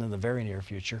could happen in the very near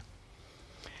future,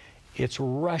 it's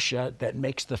Russia that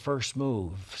makes the first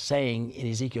move, saying in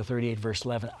Ezekiel 38, verse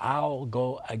 11, I'll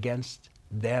go against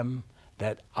them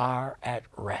that are at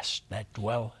rest, that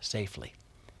dwell safely.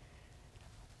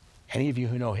 Any of you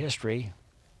who know history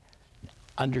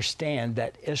understand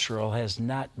that Israel has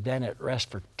not been at rest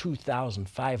for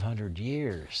 2,500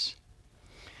 years.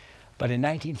 But in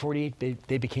 1948,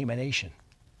 they became a nation.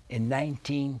 In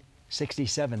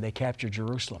 1967, they captured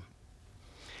Jerusalem.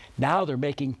 Now they're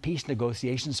making peace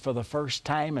negotiations for the first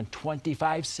time in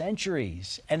 25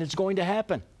 centuries, and it's going to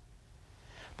happen.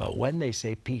 But when they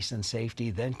say peace and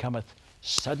safety, then cometh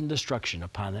sudden destruction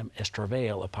upon them, as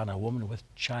travail upon a woman with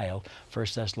child, 1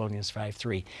 Thessalonians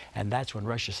 5:3. And that's when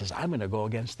Russia says, I'm going to go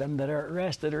against them that are at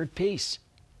rest, that are at peace.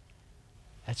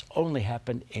 That's only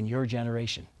happened in your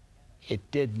generation.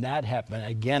 It did not happen,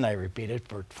 again I repeat it,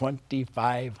 for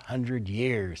 2,500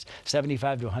 years,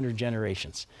 75 to 100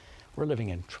 generations. We're living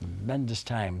in tremendous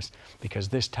times because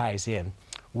this ties in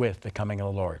with the coming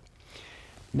of the Lord.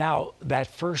 Now, that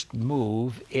first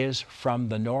move is from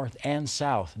the north and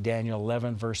south, Daniel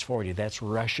 11, verse 40. That's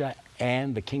Russia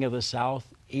and the king of the south,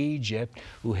 Egypt,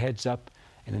 who heads up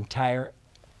an entire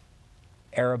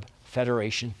Arab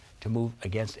federation to move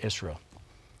against Israel.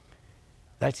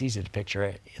 That's easy to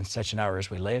picture in such an hour as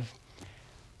we live.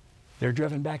 They're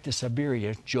driven back to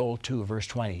Siberia, Joel 2, verse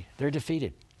 20. They're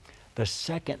defeated. The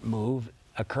second move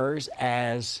occurs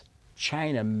as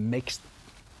China makes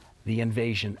the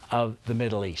invasion of the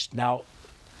Middle East. Now,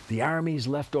 the armies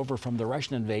left over from the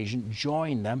Russian invasion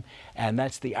join them, and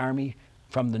that's the army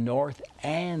from the north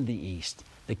and the east,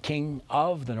 the king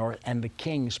of the north and the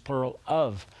kings, plural,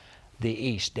 of the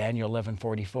east, Daniel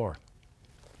 11:44.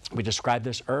 We described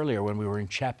this earlier when we were in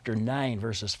chapter 9,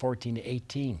 verses 14 to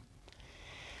 18.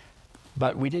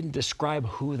 But we didn't describe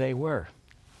who they were.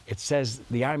 It says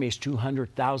the army is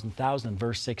 200,000,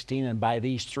 verse 16, and by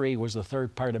these 3 was the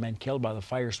third part of men killed by the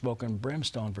fire, smoke, and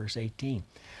brimstone, verse 18.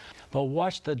 But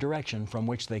watch the direction from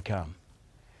which they come.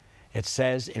 It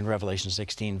says in Revelation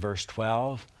 16, verse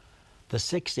 12, the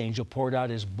 6th angel poured out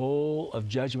his bowl of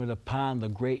judgment upon the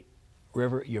great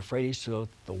river Euphrates, so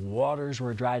the waters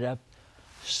were dried up,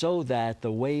 so that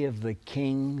the way of the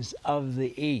kings of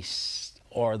the east,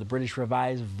 or the British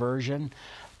Revised Version,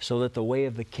 so that the way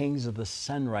of the kings of the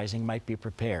sun rising might be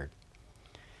prepared.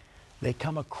 They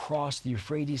come across the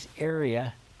Euphrates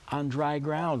area on dry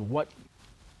ground. What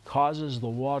causes the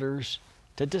waters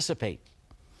to dissipate?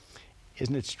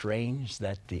 Isn't it strange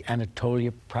that the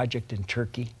Anatolia project in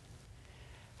Turkey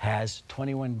has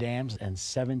 21 dams and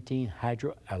 17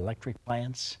 hydroelectric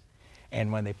plants,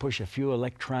 and when they push a few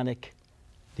electronic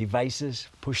devices,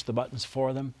 push the buttons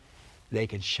for them, they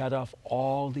can shut off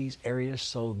all these areas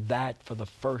so that for the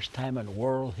first time in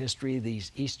world history,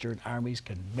 these Eastern armies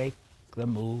can make the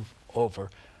move over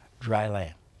dry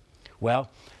land. Well,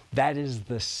 that is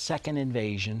the second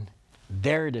invasion.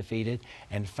 They're defeated,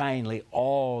 and finally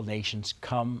all nations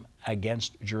come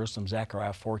against Jerusalem,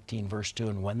 Zechariah 14 verse 2.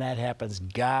 And when that happens,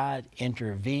 God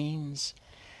intervenes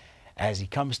as he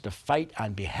comes to fight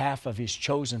on behalf of his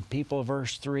chosen people,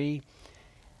 verse 3.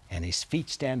 And his feet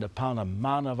stand upon a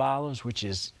Mount of Olives, which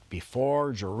is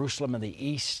before Jerusalem in the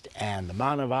east, and the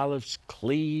Mount of Olives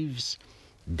cleaves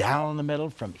down the middle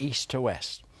from east to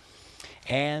west.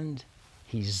 And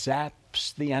he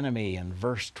zaps the enemy in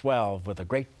verse 12 with a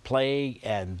great plague,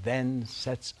 and then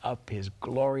sets up his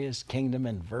glorious kingdom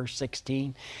in verse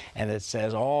 16. And it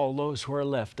says, all those who are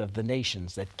left of the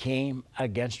nations that came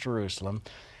against Jerusalem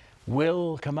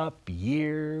will come up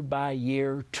year by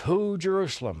year to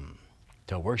Jerusalem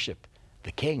to worship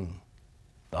the King,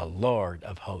 the Lord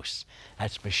of hosts.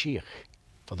 That's Mashiach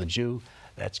for the Jew.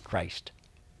 That's Christ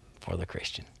for the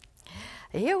Christian.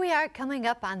 Here we are coming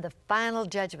up on the final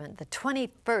judgment, the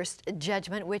 21st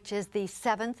judgment, which is the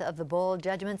 7th of the bowl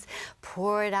judgments.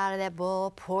 Pour it out of that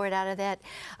bowl, pour it out of that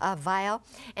vial.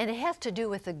 And it has to do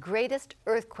with the greatest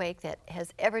earthquake that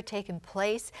has ever taken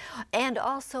place, and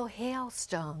also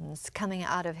hailstones coming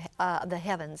out of the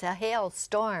heavens, a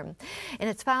hailstorm. And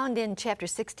it's found in chapter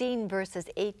 16, verses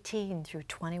 18 through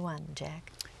 21,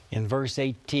 Jack. In verse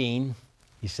 18,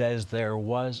 he says, there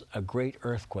was a great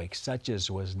earthquake, such as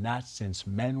was not since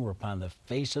men were upon the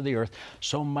face of the earth,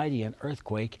 so mighty an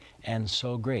earthquake and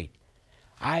so great.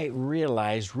 I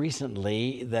realized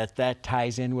recently that that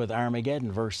ties in with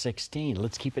Armageddon, verse 16.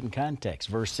 Let's keep it in context.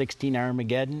 Verse 16,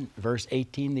 Armageddon. Verse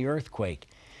 18, the earthquake.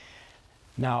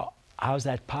 Now, how's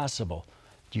that possible?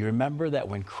 Do you remember that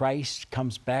when Christ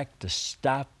comes back to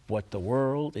stop what the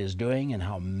world is doing and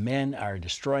how men are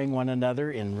destroying one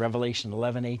another in Revelation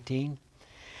 11:18?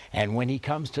 And when he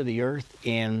comes to the earth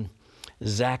in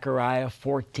Zechariah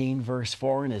 14, verse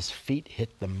 4, and his feet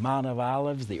hit the Mount of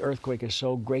Olives, the earthquake is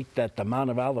so great that the Mount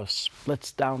of Olives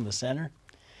splits down the center.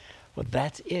 Well,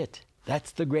 that's it.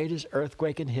 That's the greatest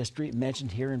earthquake in history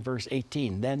mentioned here in verse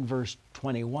 18. Then verse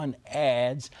 21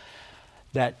 adds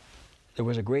that there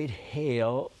was a great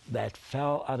hail that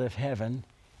fell out of heaven,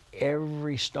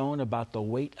 every stone about the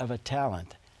weight of a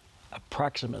talent,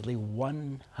 approximately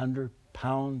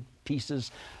 100-pound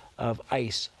pieces of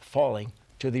ice falling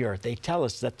to the earth. They tell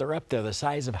us that they're up there the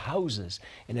size of houses,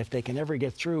 and if they can ever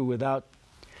get through without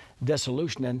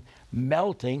dissolution and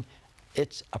melting,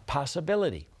 it's a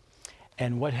possibility.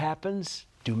 And what happens?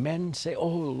 Do men say, oh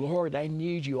Lord, I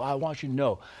need you, I want you?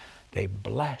 No. They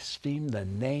blasphemed the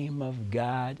name of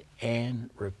God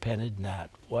and repented not.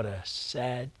 What a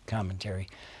sad commentary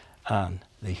on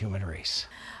the human race.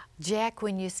 Jack,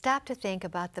 when you stop to think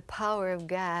about the power of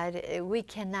God, we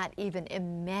cannot even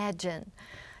imagine.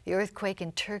 The earthquake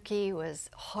in Turkey was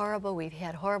horrible. We've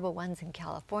had horrible ones in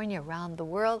California, around the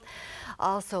world.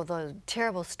 Also, the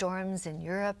terrible storms in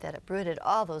Europe that uprooted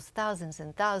all those thousands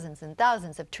and thousands and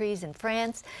thousands of trees in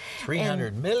France.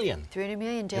 300 million. 300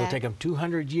 million, Jack. It'll take them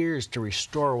 200 years to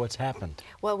restore what's happened.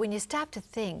 Well, when you stop to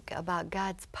think about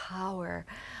God's power,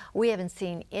 we haven't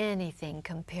seen anything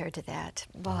compared to that.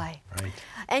 Boy. Oh, right.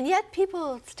 And yet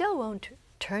people still won't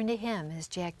turn to him, as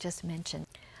Jack just mentioned.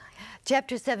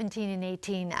 Chapter 17 and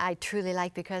 18 I truly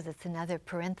like because it's another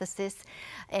parenthesis.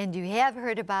 And you have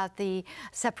heard about the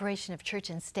separation of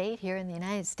church and state here in the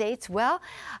United States. Well,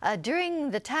 during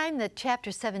the time that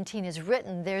chapter 17 is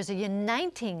written, there's a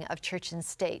uniting of church and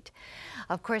state.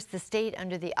 Of course, the state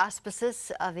under the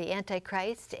auspices of the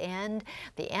Antichrist and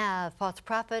the false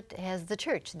prophet has the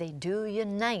church. They do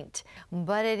unite,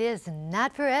 but it is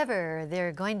not forever.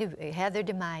 They're going to have their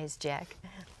demise, Jack.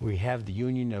 We have the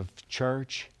union of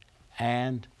church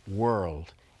and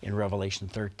world in Revelation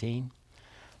 13.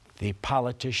 The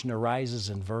politician arises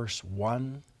in verse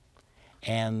 1,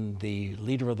 and the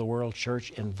leader of the world church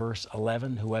in verse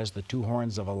 11, who has the two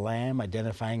horns of a lamb,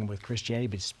 identifying him with Christianity,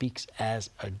 but speaks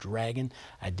as a dragon,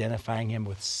 identifying him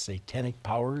with satanic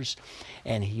powers,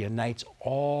 and he unites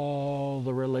all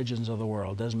the religions religions of the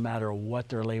world. Doesn't matter what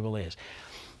their label is.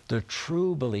 The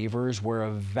true believers were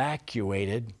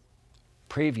evacuated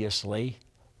previously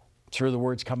through the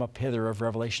words come up hither of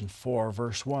Revelation 4,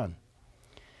 verse 1.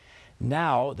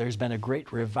 Now there's been a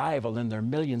great revival, and there are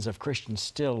millions of Christians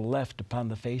still left upon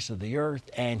the face of the earth,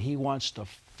 and he wants to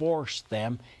force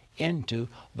them into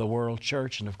the world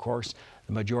church. And of course,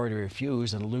 the majority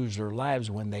refuse and lose their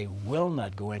lives when they will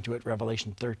not go into it.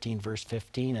 Revelation 13, verse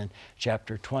 15, and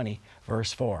chapter 20,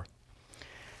 verse 4.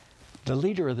 The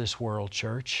leader of this world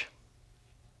church,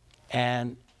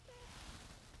 and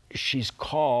she's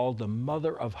called the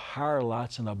mother of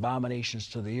harlots and abominations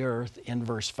to the earth in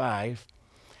verse 5,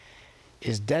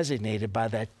 is designated by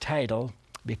that title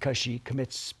because she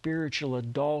commits spiritual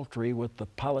adultery with the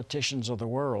politicians of the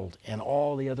world and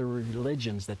all the other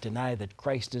religions that deny that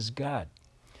Christ is God.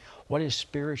 What is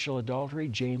spiritual adultery?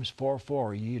 James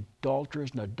 4:4. Ye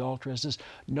adulterers and adulteresses,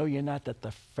 know ye not that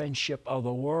the friendship of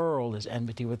the world is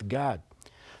enmity with God?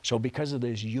 So because of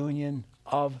this union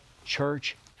of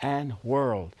church and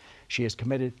world, she has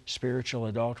committed spiritual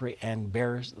adultery and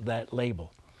bears that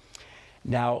label.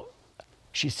 Now,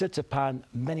 she sits upon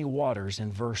many waters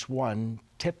in verse 1,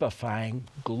 typifying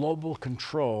global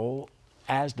control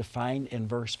as defined in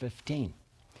verse 15.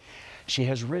 She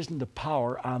has risen to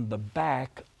power on the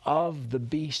back of the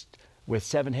beast with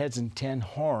 7 heads and 10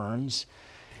 horns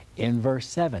in verse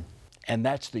 7. And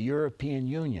that's the European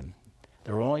Union.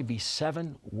 There will only be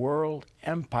 7 world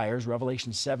empires,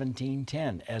 Revelation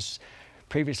 17:10, as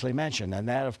previously mentioned. And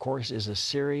that, of course, is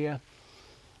Assyria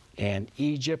and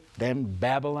Egypt, then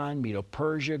Babylon,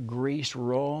 Medo-Persia, Greece,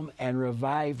 Rome, and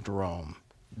revived Rome.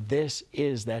 This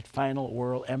is that final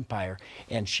world empire.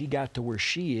 And she got to where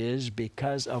she is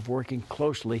because of working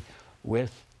closely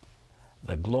with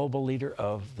the global leader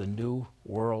of the New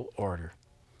World Order.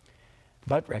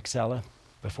 But Rexella,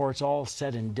 before it's all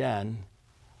said and done,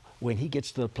 when he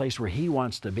gets to the place where he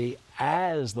wants to be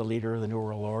as the leader of the New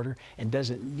World Order and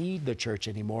doesn't need the church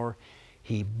anymore,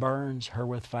 he burns her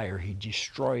with fire. He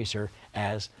destroys her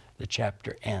as the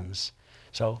chapter ends.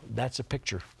 So that's a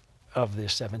picture of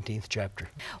this 17th chapter.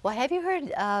 Well, have you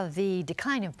heard of the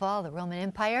decline and fall of the Roman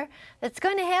Empire? That's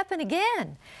going to happen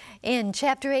again. In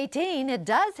chapter 18, it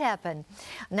does happen.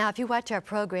 Now, if you watch our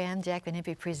program, Jack Van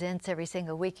Impe Presents, every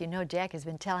single week, you know Jack has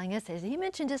been telling us, as he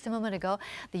mentioned just a moment ago,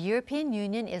 the European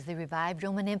Union is the revived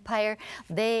Roman Empire.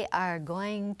 They are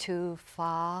going to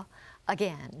fall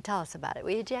again. Tell us about it,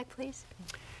 will you, Jack, please?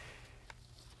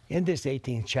 In this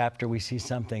 18th chapter, we see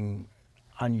something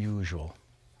unusual.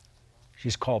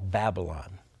 She's called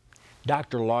Babylon.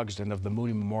 Dr. Logsdon of the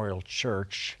Moody Memorial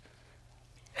Church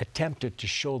attempted to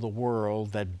show the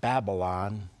world that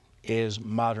Babylon is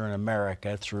modern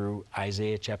America through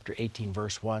Isaiah chapter 18,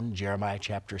 verse 1, Jeremiah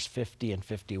chapters 50 and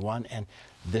 51, and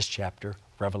this chapter,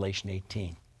 Revelation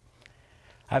 18.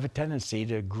 I have a tendency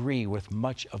to agree with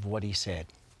much of what he said.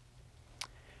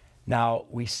 Now,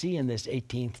 we see in this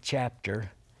 18th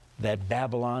chapter that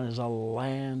Babylon is a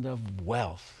land of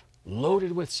wealth,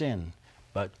 loaded with sin,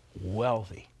 but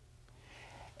wealthy.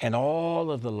 And all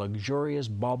of the luxurious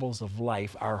baubles of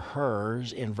life are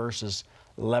hers in verses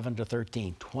 11 to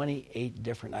 13, 28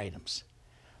 different items.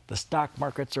 The stock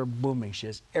markets are booming. She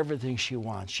has everything she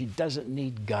wants. She doesn't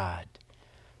need God.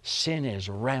 Sin is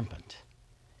rampant.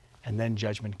 And then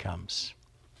judgment comes.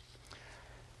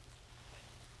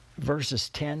 Verses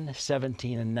 10,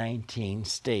 17, and 19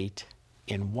 state,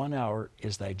 in 1 hour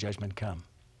is thy judgment come.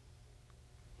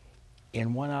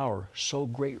 In 1 hour, so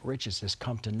great riches has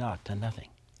come to naught, to nothing.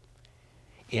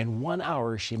 In 1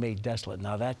 hour, she made desolate.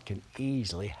 Now, that can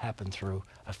easily happen through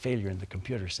a failure in the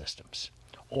computer systems,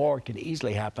 or it can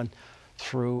easily happen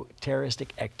through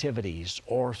terroristic activities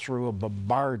or through a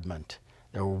bombardment.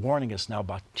 They're warning us now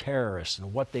about terrorists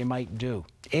and what they might do.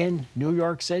 In New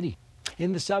York City,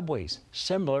 in the subways,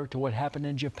 similar to what happened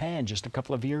in Japan just a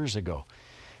couple of years ago.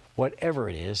 Whatever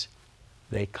it is,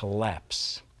 they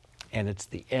collapse. And it's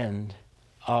the end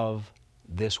of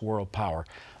this world power.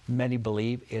 Many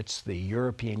believe it's the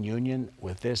European Union.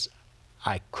 With this,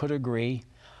 I could agree.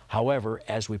 However,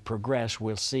 as we progress,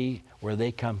 we'll see where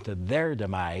they come to their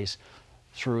demise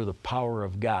through the power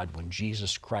of God when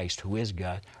Jesus Christ, who is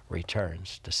God,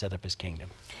 returns to set up his kingdom.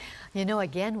 You know,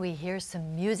 again, we hear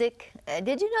some music.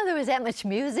 Did you know there was that much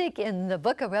music in the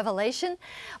book of Revelation?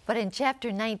 But in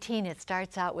chapter 19, it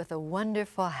starts out with a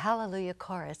wonderful hallelujah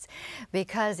chorus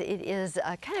because it is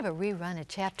a kind of a rerun of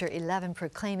chapter 11,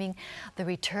 proclaiming the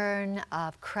return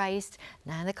of Christ,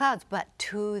 not in the clouds, but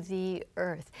to the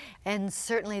earth. And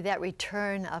certainly that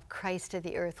return of Christ to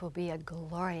the earth will be a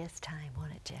glorious time,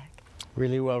 won't it, Jack?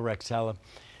 Really well, Rexella.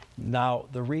 Now,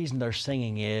 the reason they're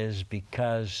singing is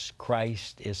because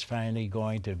Christ is finally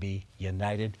going to be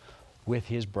united with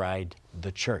his bride,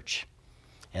 the church.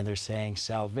 And they're saying,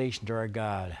 salvation to our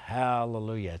God,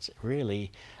 hallelujah. It's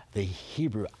really the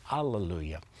Hebrew,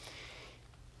 hallelujah.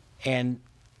 And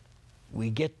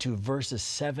we get to verses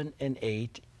 7 and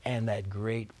 8, and that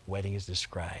great wedding is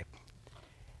described.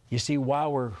 You see,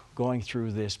 while we're going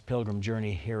through this pilgrim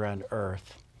journey here on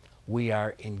earth, we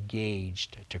are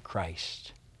engaged to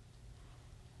Christ.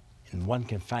 And one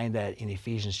can find that in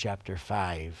Ephesians chapter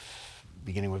 5,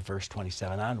 beginning with verse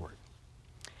 27 onward.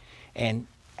 And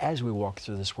as we walk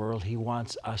through this world, he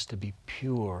wants us to be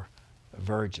pure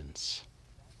virgins.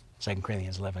 2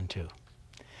 Corinthians 11:2.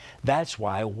 That's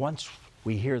why once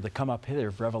we hear the come up hither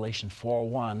of Revelation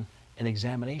 4:1, an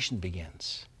examination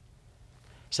begins.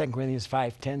 2 Corinthians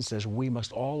 5:10 says, we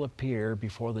must all appear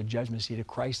before the judgment seat of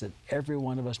Christ, that every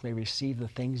one of us may receive the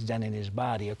things done in his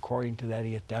body according to that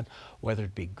he hath done, whether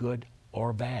it be good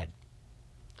or bad.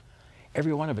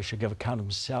 Every one of us should give account of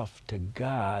himself to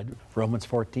God, Romans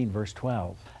 14, verse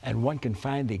 12. And one can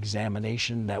find the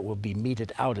examination that will be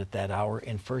meted out at that hour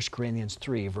in 1 Corinthians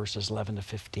 3, verses 11 to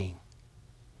 15.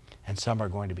 And some are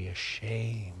going to be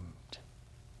ashamed.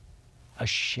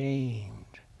 Ashamed.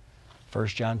 1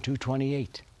 John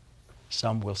 2:28.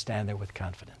 Some will stand there with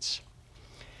confidence.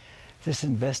 This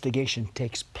investigation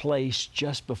takes place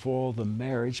just before the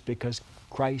marriage because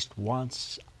Christ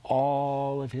wants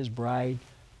all of his bride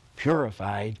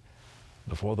purified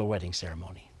before the wedding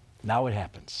ceremony. Now it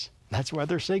happens. That's why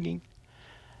they're singing.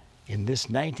 In this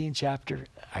 19th chapter,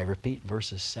 I repeat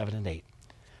verses 7 and 8.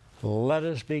 Let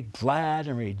us be glad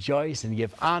and rejoice and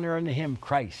give honor unto him,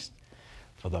 Christ,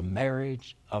 for the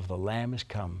marriage of the Lamb is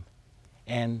come,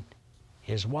 and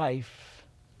his wife,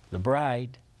 the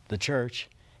bride, the church,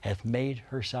 hath made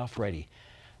herself ready.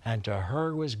 And to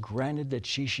her was granted that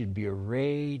she should be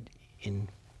arrayed in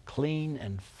clean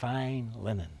and fine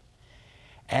linen.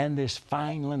 And this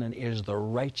fine linen is the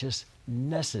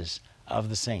righteousnesses of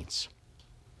the saints.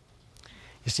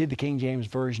 You see, the King James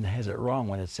Version has it wrong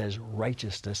when it says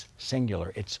righteousness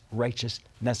singular. It's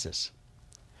righteousnesses.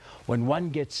 When one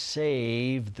gets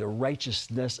saved, the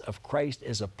righteousness of Christ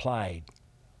is applied.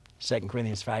 2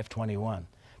 Corinthians 5:21,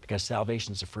 because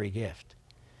salvation is a free gift.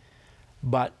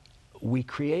 But we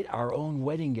create our own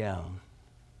wedding gown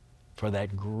for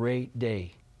that great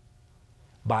day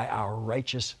by our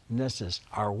righteousnesses,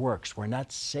 our works. We're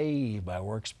not saved by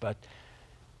works, but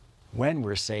when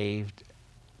we're saved,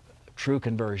 true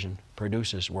conversion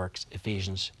produces works,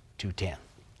 Ephesians 2:10.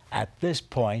 At this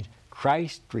point,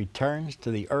 Christ returns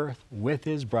to the earth with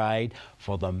his bride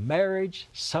for the marriage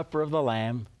supper of the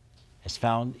Lamb, as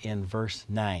found in verse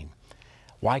 9.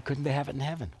 Why couldn't they have it in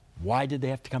heaven? Why did they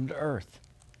have to come to earth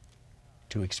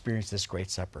to experience this great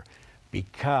supper?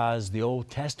 Because the Old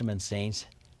Testament saints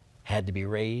had to be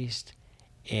raised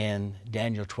in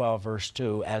Daniel 12, verse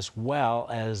 2, as well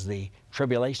as the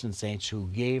tribulation saints who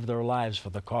gave their lives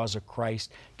for the cause of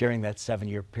Christ during that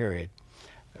 7-year period,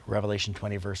 Revelation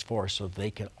 20, verse 4, so they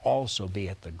can also be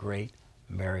at the great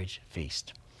marriage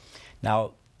feast.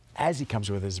 Now, as he comes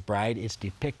with his bride, it's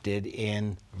depicted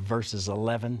in verses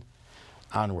 11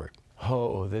 onward.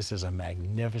 Oh, this is a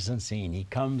magnificent scene. He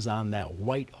comes on that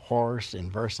white horse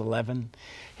in verse 11.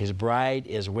 His bride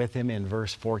is with him in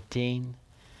verse 14.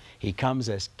 He comes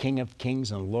as King of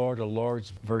Kings and Lord of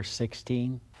Lords, verse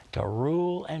 16, to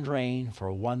rule and reign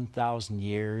for 1,000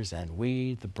 years, and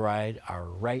we, the bride, are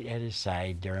right at his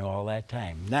side during all that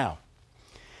time. Now,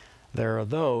 there are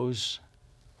those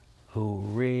who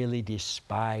really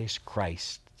despise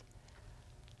Christ.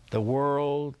 The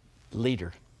world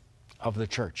leader of the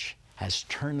church has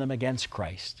turned them against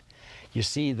Christ. You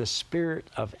see, the spirit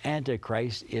of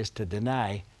Antichrist is to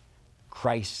deny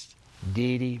Christ's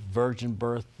deity, virgin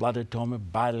birth, blood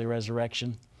atonement, bodily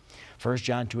resurrection. 1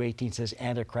 John 2:18 says,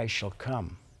 Antichrist shall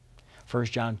come. 1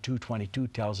 John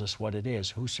 2:22 tells us what it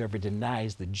is. Whosoever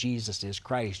denies that Jesus is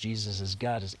Christ, Jesus is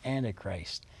God, is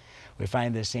Antichrist. We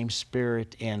find the same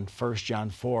spirit in 1 John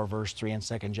 4, verse 3, and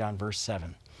 2 John, verse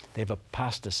 7. They've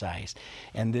apostatized.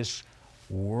 And this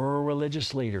world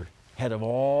religious leader, head of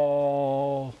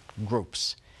all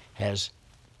groups, has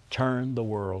turned the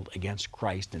world against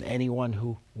Christ and anyone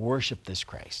who worshiped this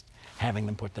Christ, having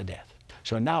them put to death.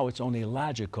 So now it's only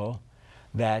logical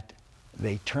that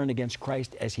they turn against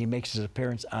Christ as he makes his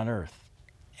appearance on earth.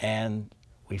 And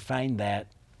we find that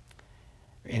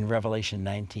in Revelation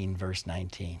 19, verse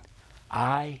 19.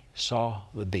 I saw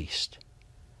the beast.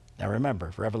 Now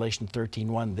remember, Revelation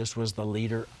 13:1, this was the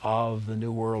leader of the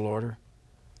New World Order.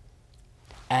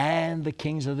 And the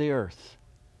kings of the earth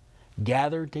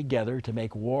gathered together to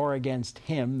make war against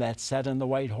him that sat on the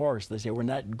white horse. They say, we're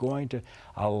not going to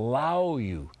allow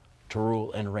you to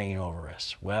rule and reign over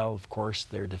us. Well, of course,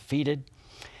 they're defeated.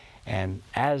 And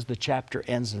as the chapter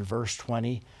ends in verse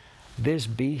 20, this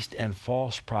beast and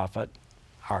false prophet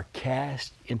are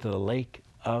cast into the lake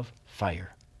of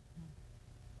fire.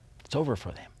 It's over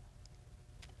for them.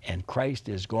 And Christ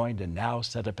is going to now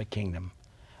set up a kingdom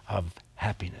of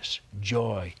happiness,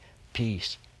 joy,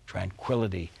 peace,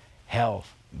 tranquility,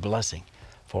 health, blessing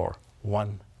for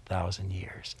 1,000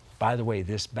 years. By the way,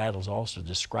 this battle is also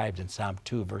described in Psalm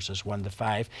 2, verses 1 to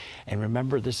 5. And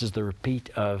remember, this is the repeat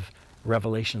of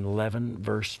Revelation 11,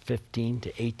 verse 15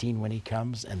 to 18 when he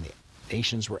comes, and the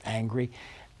nations were angry,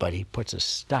 but he puts a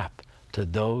stop to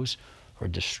those who are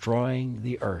destroying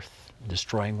the earth,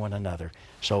 destroying one another.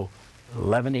 So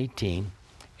 11:18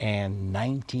 and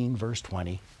 19, verse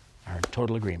 20 are in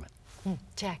total agreement.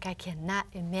 Jack, I cannot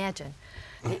imagine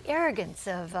the arrogance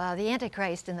of the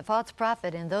Antichrist and the false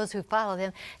prophet and those who follow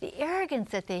them, the arrogance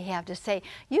that they have to say,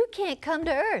 you can't come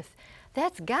to earth.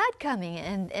 That's God coming,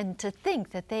 and to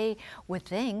think that they would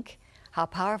think how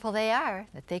powerful they are,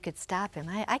 that they could stop him.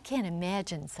 I can't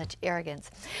imagine such arrogance.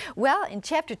 Well, in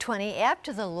chapter 20,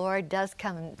 after the Lord does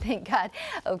come, and thank God,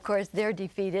 of course, they're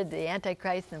defeated. The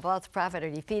Antichrist and the false prophet are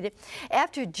defeated.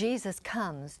 After Jesus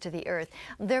comes to the earth,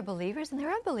 they're believers and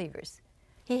they're unbelievers.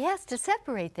 He has to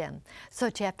separate them. So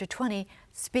chapter 20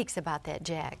 speaks about that,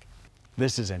 Jack.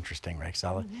 This is interesting,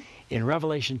 Rexella. In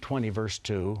Revelation 20, verse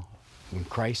 2, when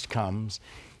Christ comes,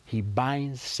 he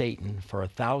binds Satan for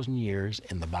 1,000 years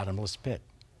in the bottomless pit.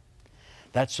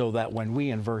 That's so that when we,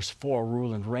 in verse 4,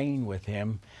 rule and reign with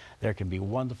him, there can be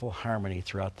wonderful harmony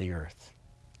throughout the earth.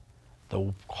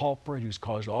 The culprit who's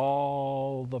caused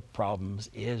all the problems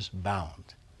is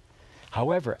bound.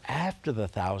 However, after the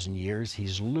 1,000 years,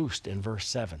 he's loosed in verse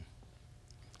 7.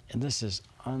 And this is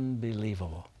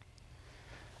unbelievable.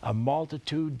 A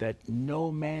multitude that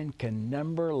no man can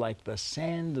number, like the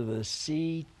sand of the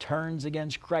sea, turns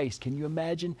against Christ. Can you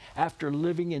imagine? After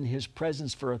living in his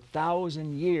presence for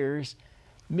 1,000 years,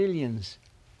 millions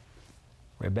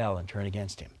rebel and turn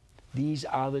against him. These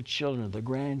are the children, the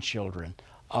grandchildren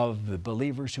of the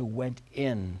believers who went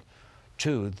in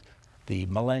to the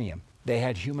millennium. They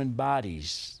had human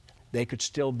bodies. They could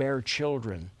still bear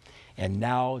children. And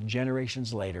now,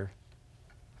 generations later,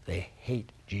 they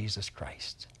hate Jesus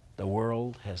Christ. The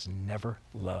world has never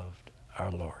loved our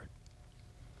Lord.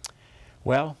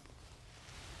 Well,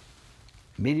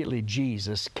 immediately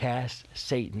Jesus cast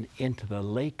Satan into the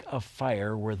lake of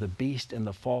fire where the beast and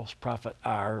the false prophet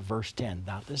are, verse 10.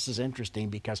 Now, this is interesting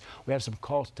because we have some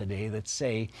cults today that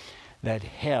say that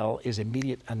hell is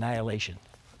immediate annihilation.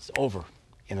 It's over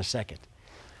in a second.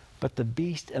 But the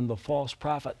beast and the false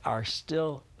prophet are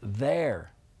still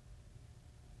there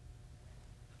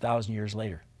 1,000 years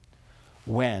later,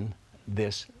 when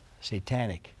this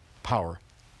satanic power,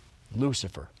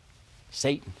 Lucifer,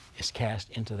 Satan, is cast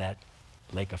into that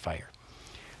lake of fire.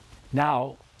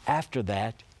 Now, after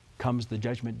that comes the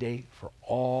judgment day for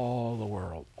all the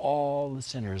world, all the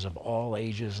sinners of all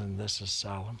ages, and this is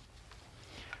solemn.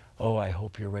 Oh, I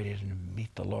hope you're ready to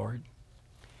meet the Lord.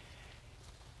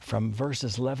 From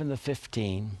verses 11 to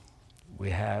 15, we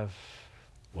have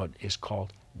what is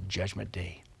called Judgment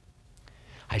Day.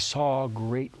 I saw a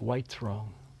great white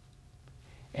throne,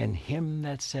 and him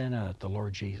that sat on it, the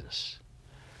Lord Jesus,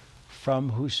 from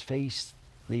whose face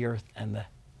the earth and the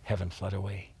heaven fled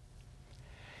away.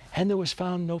 And there was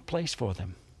found no place for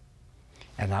them.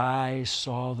 And I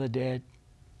saw the dead,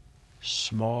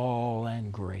 small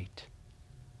and great,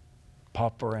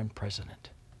 pauper and president,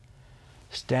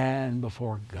 stand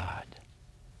before God.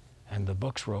 And the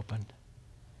books were opened.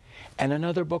 And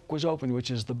another book was opened, which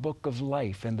is the book of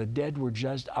life. And the dead were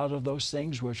judged out of those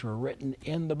things which were written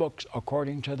in the books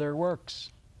according to their works.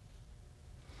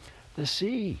 The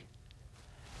sea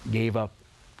gave up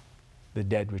the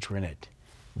dead which were in it.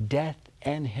 Death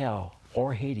and hell,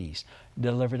 or Hades,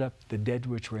 delivered up the dead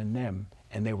which were in them,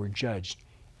 and they were judged,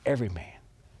 every man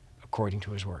according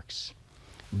to his works.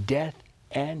 Death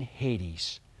and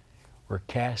Hades were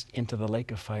cast into the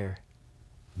lake of fire,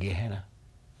 Gehenna.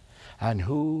 And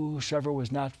whosoever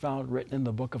was not found written in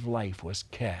the book of life was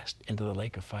cast into the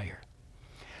lake of fire.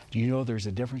 Do you know there's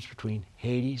a difference between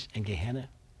Hades and Gehenna?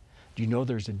 Do you know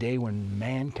there's a day when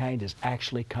mankind is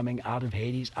actually coming out of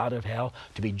Hades, out of hell,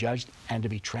 to be judged and to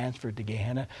be transferred to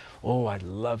Gehenna? Oh, I'd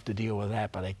love to deal with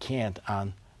that, but I can't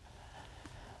on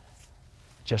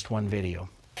just one video.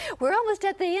 We're almost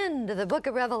at the end of the book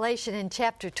of Revelation. In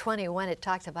chapter 21, it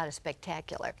talks about a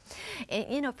spectacular. And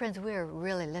you know, friends, we're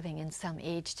really living in some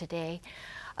age today.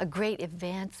 A great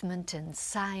advancement in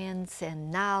science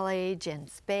and knowledge and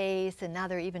space, and now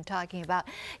they're even talking about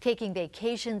taking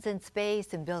vacations in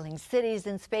space and building cities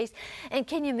in space. And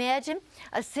can you imagine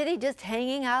a city just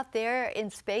hanging out there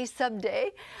in space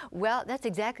someday? Well, that's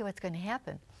exactly what's going to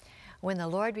happen. When the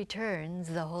Lord returns,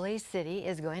 the holy city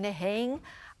is going to hang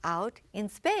out in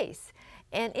space.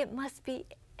 And it must be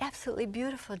absolutely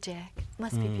beautiful, Jack. It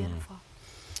must be beautiful.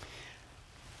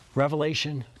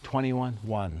 Revelation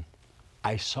 21:1.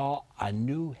 I saw a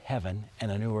new heaven and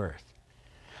a new earth.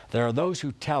 There are those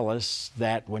who tell us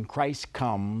that when Christ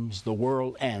comes, the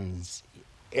world ends.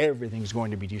 Everything's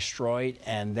going to be destroyed,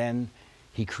 and then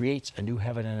He creates a new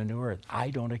heaven and a new earth.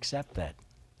 I don't accept that.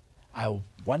 I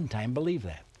one time believed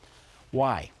that.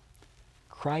 Why?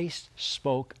 Christ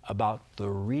spoke about the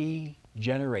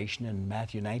regeneration in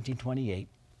Matthew 19:28,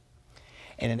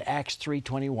 and in Acts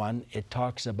 3:21 it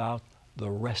talks about the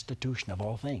restitution of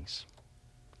all things.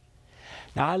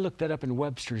 Now I looked that up in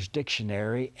Webster's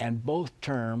dictionary, and both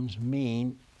terms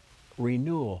mean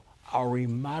renewal, a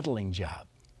remodeling job.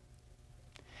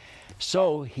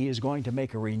 So He is going to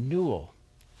make a renewal.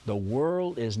 The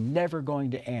world is never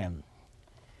going to end.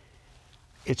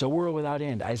 It's a world without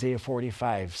end. Isaiah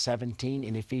 45:17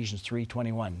 and Ephesians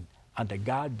 3:21. Unto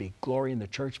God be glory in the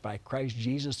church by Christ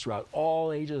Jesus throughout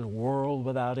all ages, a world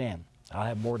without end. I'll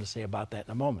have more to say about that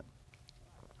in a moment.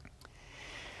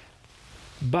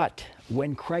 But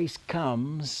when Christ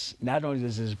comes, not only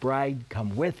does His bride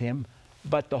come with Him,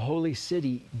 but the holy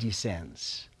city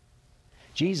descends.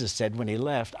 Jesus said when He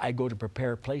left, I go to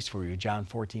prepare a place for you, John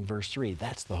 14:3.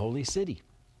 That's the holy city.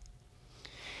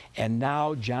 And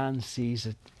now John sees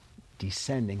it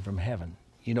descending from heaven.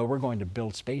 You know, we're going to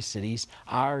build space cities.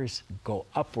 Ours go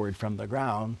upward from the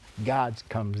ground. God's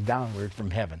comes downward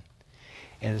from heaven.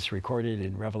 And it's recorded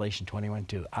in Revelation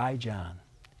 21:2. I, John,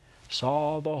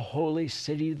 saw the holy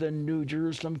city, the new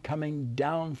Jerusalem, coming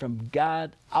down from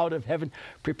God out of heaven,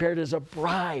 prepared as a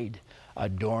bride,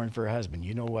 adorned for her husband.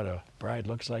 You know what a bride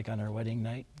looks like on her wedding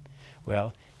night?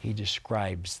 Well, He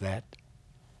describes that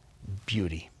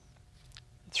beauty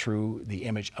through the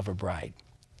image of a bride.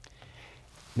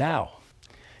 Now,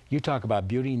 you talk about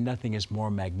beauty, nothing is more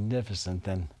magnificent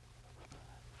than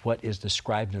what is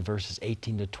described in verses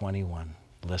 18 to 21.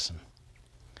 Listen.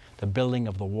 The building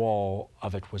of the wall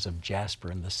of it was of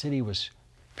jasper, and the city was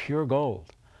pure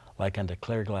gold, like unto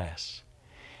clear glass.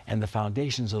 And the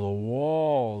foundations of the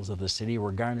walls of the city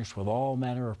were garnished with all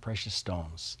manner of precious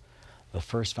stones. The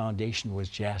first foundation was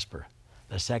jasper,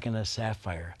 the second a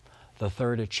sapphire, the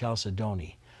third a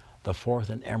chalcedony, the fourth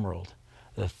an emerald,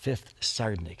 the fifth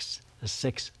sardonyx, the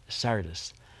sixth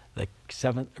sardis, the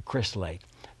seventh a chrysolite,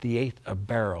 the eighth a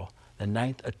beryl, the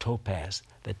ninth a topaz,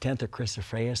 the 10th a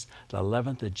chrysoprase, the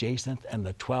 11th a jacinth, and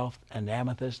the 12th an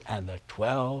amethyst, and the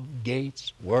 12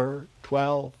 gates were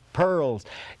 12 pearls.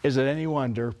 Is it any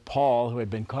wonder Paul, who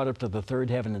had been caught up to the third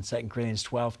heaven in 2 Corinthians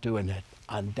 12:2, and had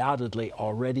undoubtedly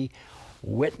already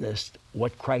witnessed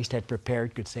what Christ had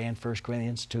prepared, could say in 1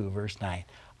 Corinthians 2, verse 9,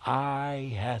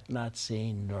 eye hath not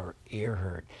seen nor ear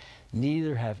heard,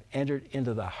 neither have entered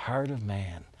into the heart of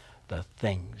man the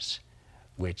things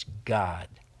which God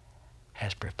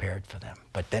has prepared for them.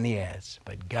 But then he adds,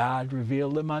 but God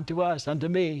revealed them unto us, unto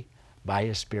me, by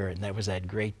His Spirit. And that was that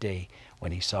great day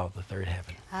when He saw the third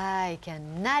heaven. I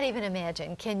cannot even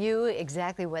imagine. Can you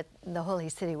exactly what the holy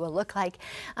city will look like?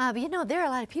 But you know, there are a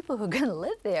lot of people who are going to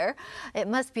live there. It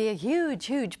must be a huge,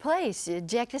 huge place.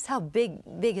 Jack, just how big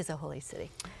is a holy city?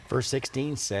 Verse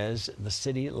 16 says, the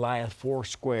city lieth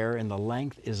foursquare, and the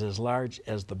length is as large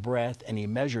as the breadth, and He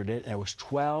measured it, and it was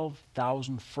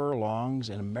 12,000 furlongs.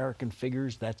 In American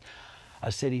figures, that's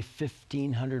a city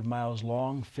 1,500 miles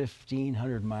long,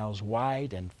 1,500 miles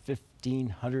wide, and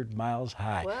 1,500 miles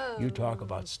high. Whoa, you talk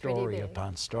about story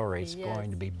upon story. It's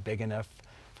going to be big enough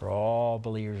for all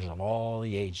believers of all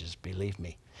the ages, believe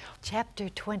me. Chapter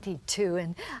 22,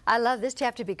 and I love this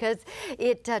chapter because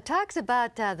it talks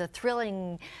about the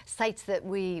thrilling sights that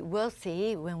we will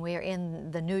see when we're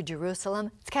in the New Jerusalem.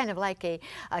 It's kind of like a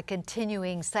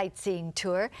continuing sightseeing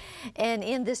tour. And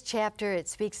in this chapter, it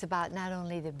speaks about not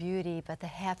only the beauty, but the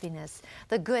happiness,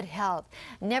 the good health,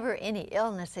 never any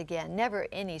illness again, never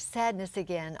any sadness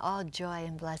again, all joy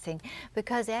and blessing,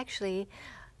 because actually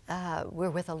we're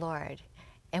with the Lord.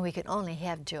 And we can only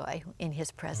have joy in His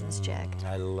presence, Jack.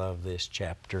 I love this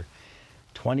chapter.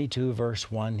 22, verse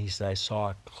 1, he said, I saw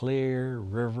a clear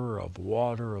river of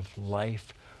water of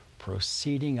life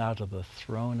proceeding out of the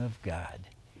throne of God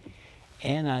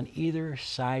And on either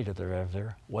side of the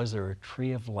river was there a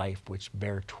tree of life which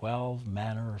bare 12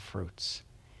 manner of fruits.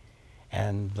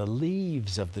 And the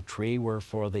leaves of the tree were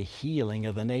for the healing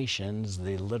of the nations.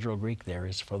 The literal Greek there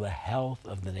is for the health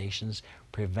of the nations,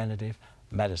 preventative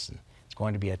medicine. It's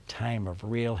going to be a time of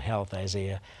real health,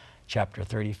 Isaiah chapter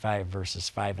 35, verses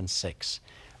 5 and 6.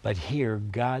 But here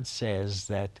God says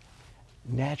that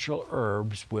natural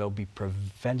herbs will be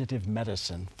preventative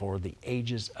medicine for the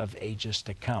ages of ages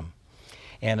to come.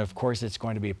 And of course, it's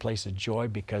going to be a place of joy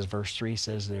because verse 3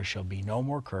 says, there shall be no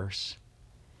more curse.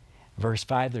 Verse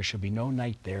 5, there shall be no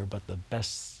night there, but the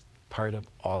best part of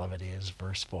all of it is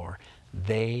verse 4,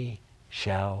 they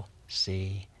shall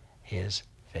see his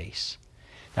face.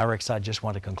 Now, Rex, I just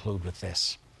want to conclude with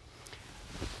this.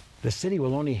 The city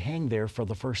will only hang there for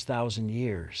the first 1,000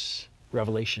 years.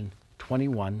 Revelation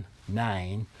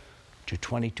 21:9 to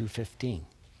 22:15.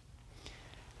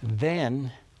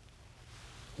 Then,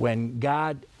 when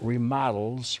God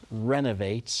remodels,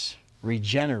 renovates,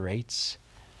 regenerates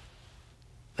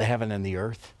the heaven and the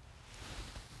earth,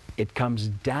 it comes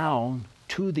down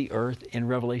to the earth in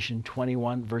Revelation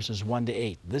 21, verses 1 to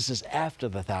 8. This is after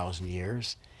the 1,000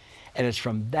 years. And it's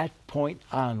from that point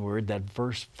onward that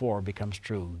verse 4 becomes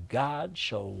true. God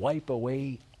shall wipe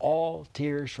away all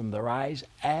tears from their eyes,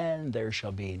 and there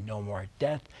shall be no more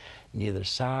death, neither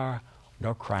sorrow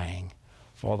nor crying,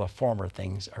 for the former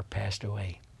things are passed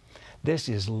away. This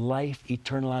is life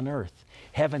eternal on earth.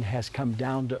 Heaven has come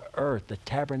down to earth. The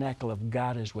tabernacle of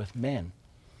God is with men.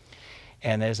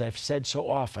 And as I've said so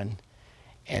often,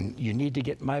 and you need to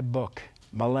get my book,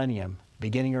 Millennium,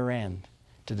 Beginning or End,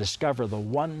 to discover the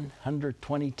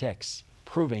 120 texts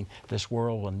proving this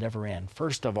world will never end.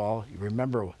 First of all,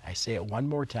 remember, I say it one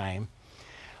more time,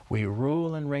 we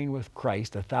rule and reign with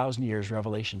Christ 1,000 years,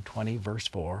 Revelation 20, verse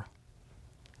 4.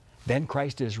 Then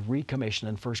Christ is recommissioned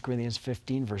in 1 Corinthians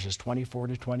 15, verses 24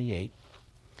 to 28.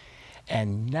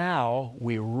 And now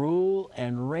we rule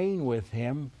and reign with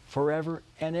him forever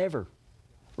and ever.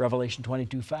 Revelation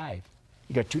 22:5.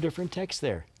 You got two different texts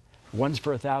there. One's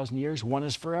for 1,000 years, one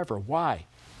is forever. Why?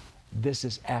 This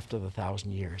is after the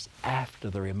 1,000 years, after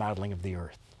the remodeling of the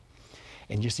earth.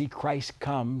 And you see, Christ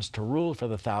comes to rule for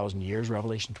the 1,000 years,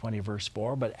 Revelation 20, verse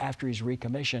 4, but after he's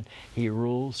recommissioned, he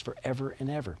rules forever and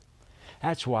ever.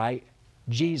 That's why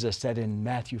Jesus said in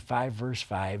Matthew 5, verse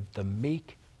 5, the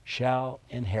meek shall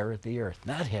inherit the earth.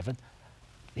 Not heaven,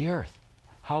 the earth.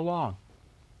 How long?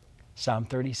 Psalm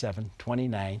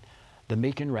 37:29, the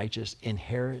meek and righteous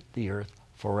inherit the earth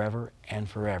forever and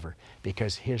forever,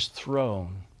 because his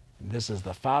throne, this is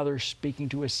the Father speaking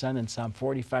to his Son in Psalm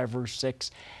 45, verse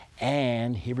 6,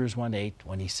 and Hebrews 1:8,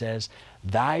 when he says,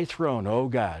 thy throne, O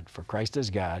God, for Christ is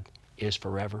God, is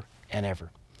forever and ever.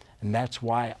 And that's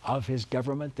why of his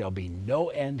government there'll be no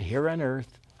end here on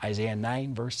earth, Isaiah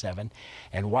 9, verse 7,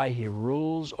 and why he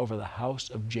rules over the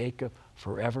house of Jacob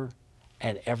forever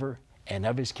and ever, and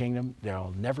of his kingdom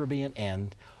there'll never be an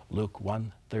end, Luke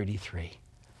 1:33.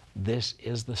 This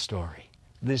is the story.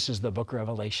 This is the book of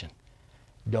Revelation.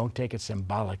 Don't take it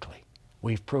symbolically.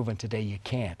 We've proven today you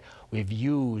can't. We've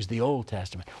used the Old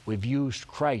Testament. We've used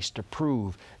Christ to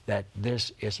prove that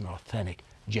this is an authentic,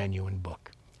 genuine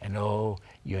book. And oh,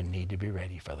 you need to be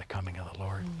ready for the coming of the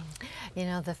Lord. You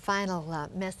know, the final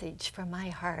message from my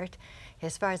heart,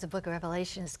 as far as the book of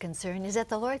Revelation is concerned, is that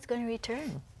the Lord's going to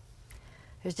return.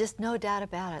 There's just no doubt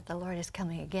about it. The Lord is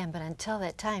coming again. But until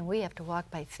that time, we have to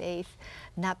walk by faith,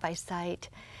 not by sight.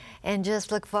 And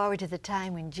just look forward to the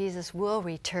time when Jesus will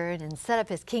return and set up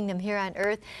his kingdom here on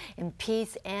earth in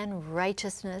peace and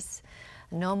righteousness.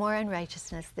 No more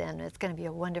unrighteousness then. It's going to be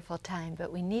a wonderful time.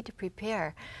 But we need to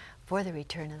prepare for the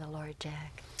return of the Lord,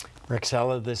 Jack.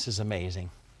 Rexella, this is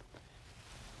amazing.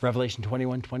 Revelation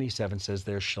 21:27 says,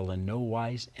 there shall in no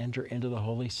wise enter into the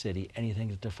holy city anything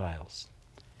that defiles.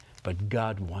 But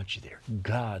God wants you there.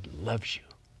 God loves you.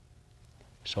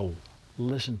 So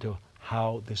listen to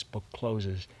how this book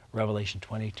closes, Revelation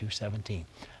 22:17.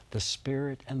 The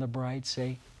Spirit and the bride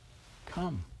say,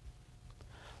 come.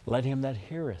 Let him that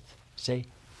heareth say,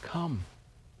 come.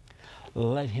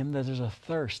 Let him that is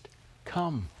athirst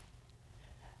come.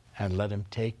 And let him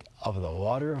take of the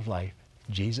water of life,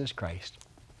 Jesus Christ,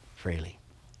 freely.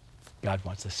 God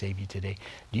wants to save you today.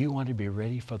 Do you want to be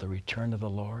ready for the return of the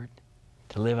Lord?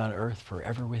 To live on earth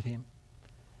forever with him?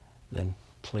 Then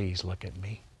please look at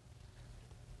me.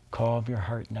 Calm your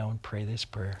heart now and pray this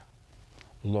prayer.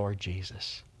 Lord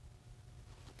Jesus,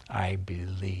 I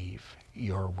believe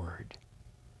your word.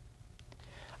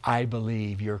 I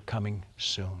believe you're coming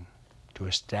soon to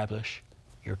establish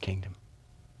your kingdom.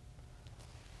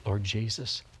 Lord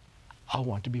Jesus, I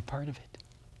want to be part of it.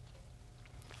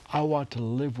 I want to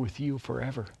live with you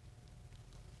forever.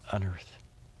 on earth.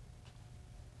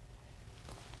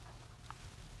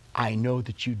 I know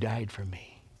that you died for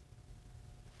me.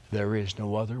 There is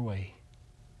no other way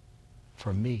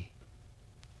for me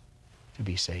to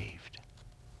be saved.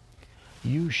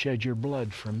 You shed your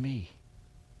blood for me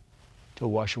to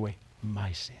wash away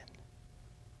my sin.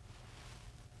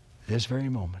 This very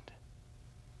moment,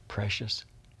 precious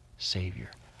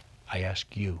Savior, I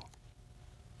ask you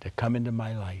to come into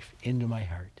my life, into my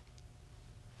heart,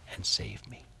 and save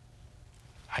me.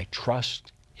 I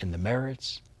trust in the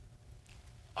merits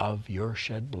of your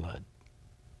shed blood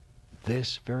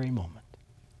this very moment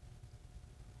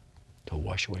to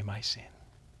wash away my sin.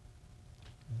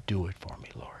 Do it for me,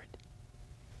 Lord.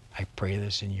 I pray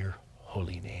this in your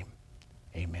holy name.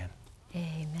 Amen.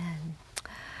 Amen.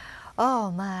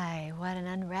 Oh my, what an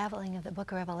unraveling of the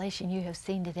book of Revelation you have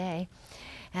seen today.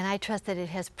 And I trust that it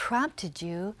has prompted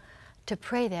you to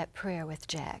pray that prayer with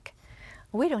Jack.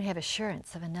 We don't have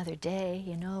assurance of another day.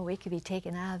 You know, we could be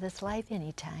taken out of this life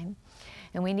anytime.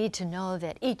 And we need to know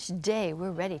that each day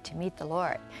we're ready to meet the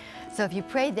Lord. So if you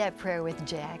prayed that prayer with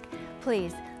Jack,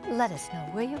 please let us know,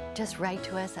 will you? Just write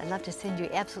to us. I'd love to send you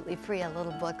absolutely free a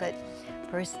little booklet,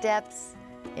 First Steps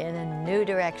in a New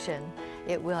Direction.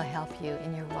 It will help you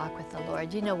in your walk with the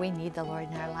Lord. You know, we need the Lord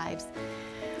in our lives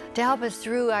to help us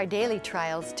through our daily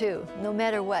trials too. No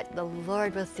matter what, the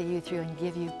Lord will see you through and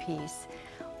give you peace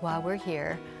while we're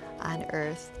here on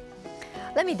earth.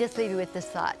 Let me just leave you with this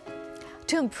thought.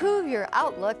 To improve your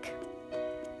outlook,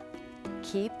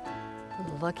 keep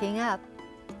looking up.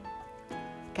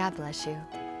 God bless you.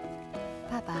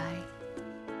 Bye-bye.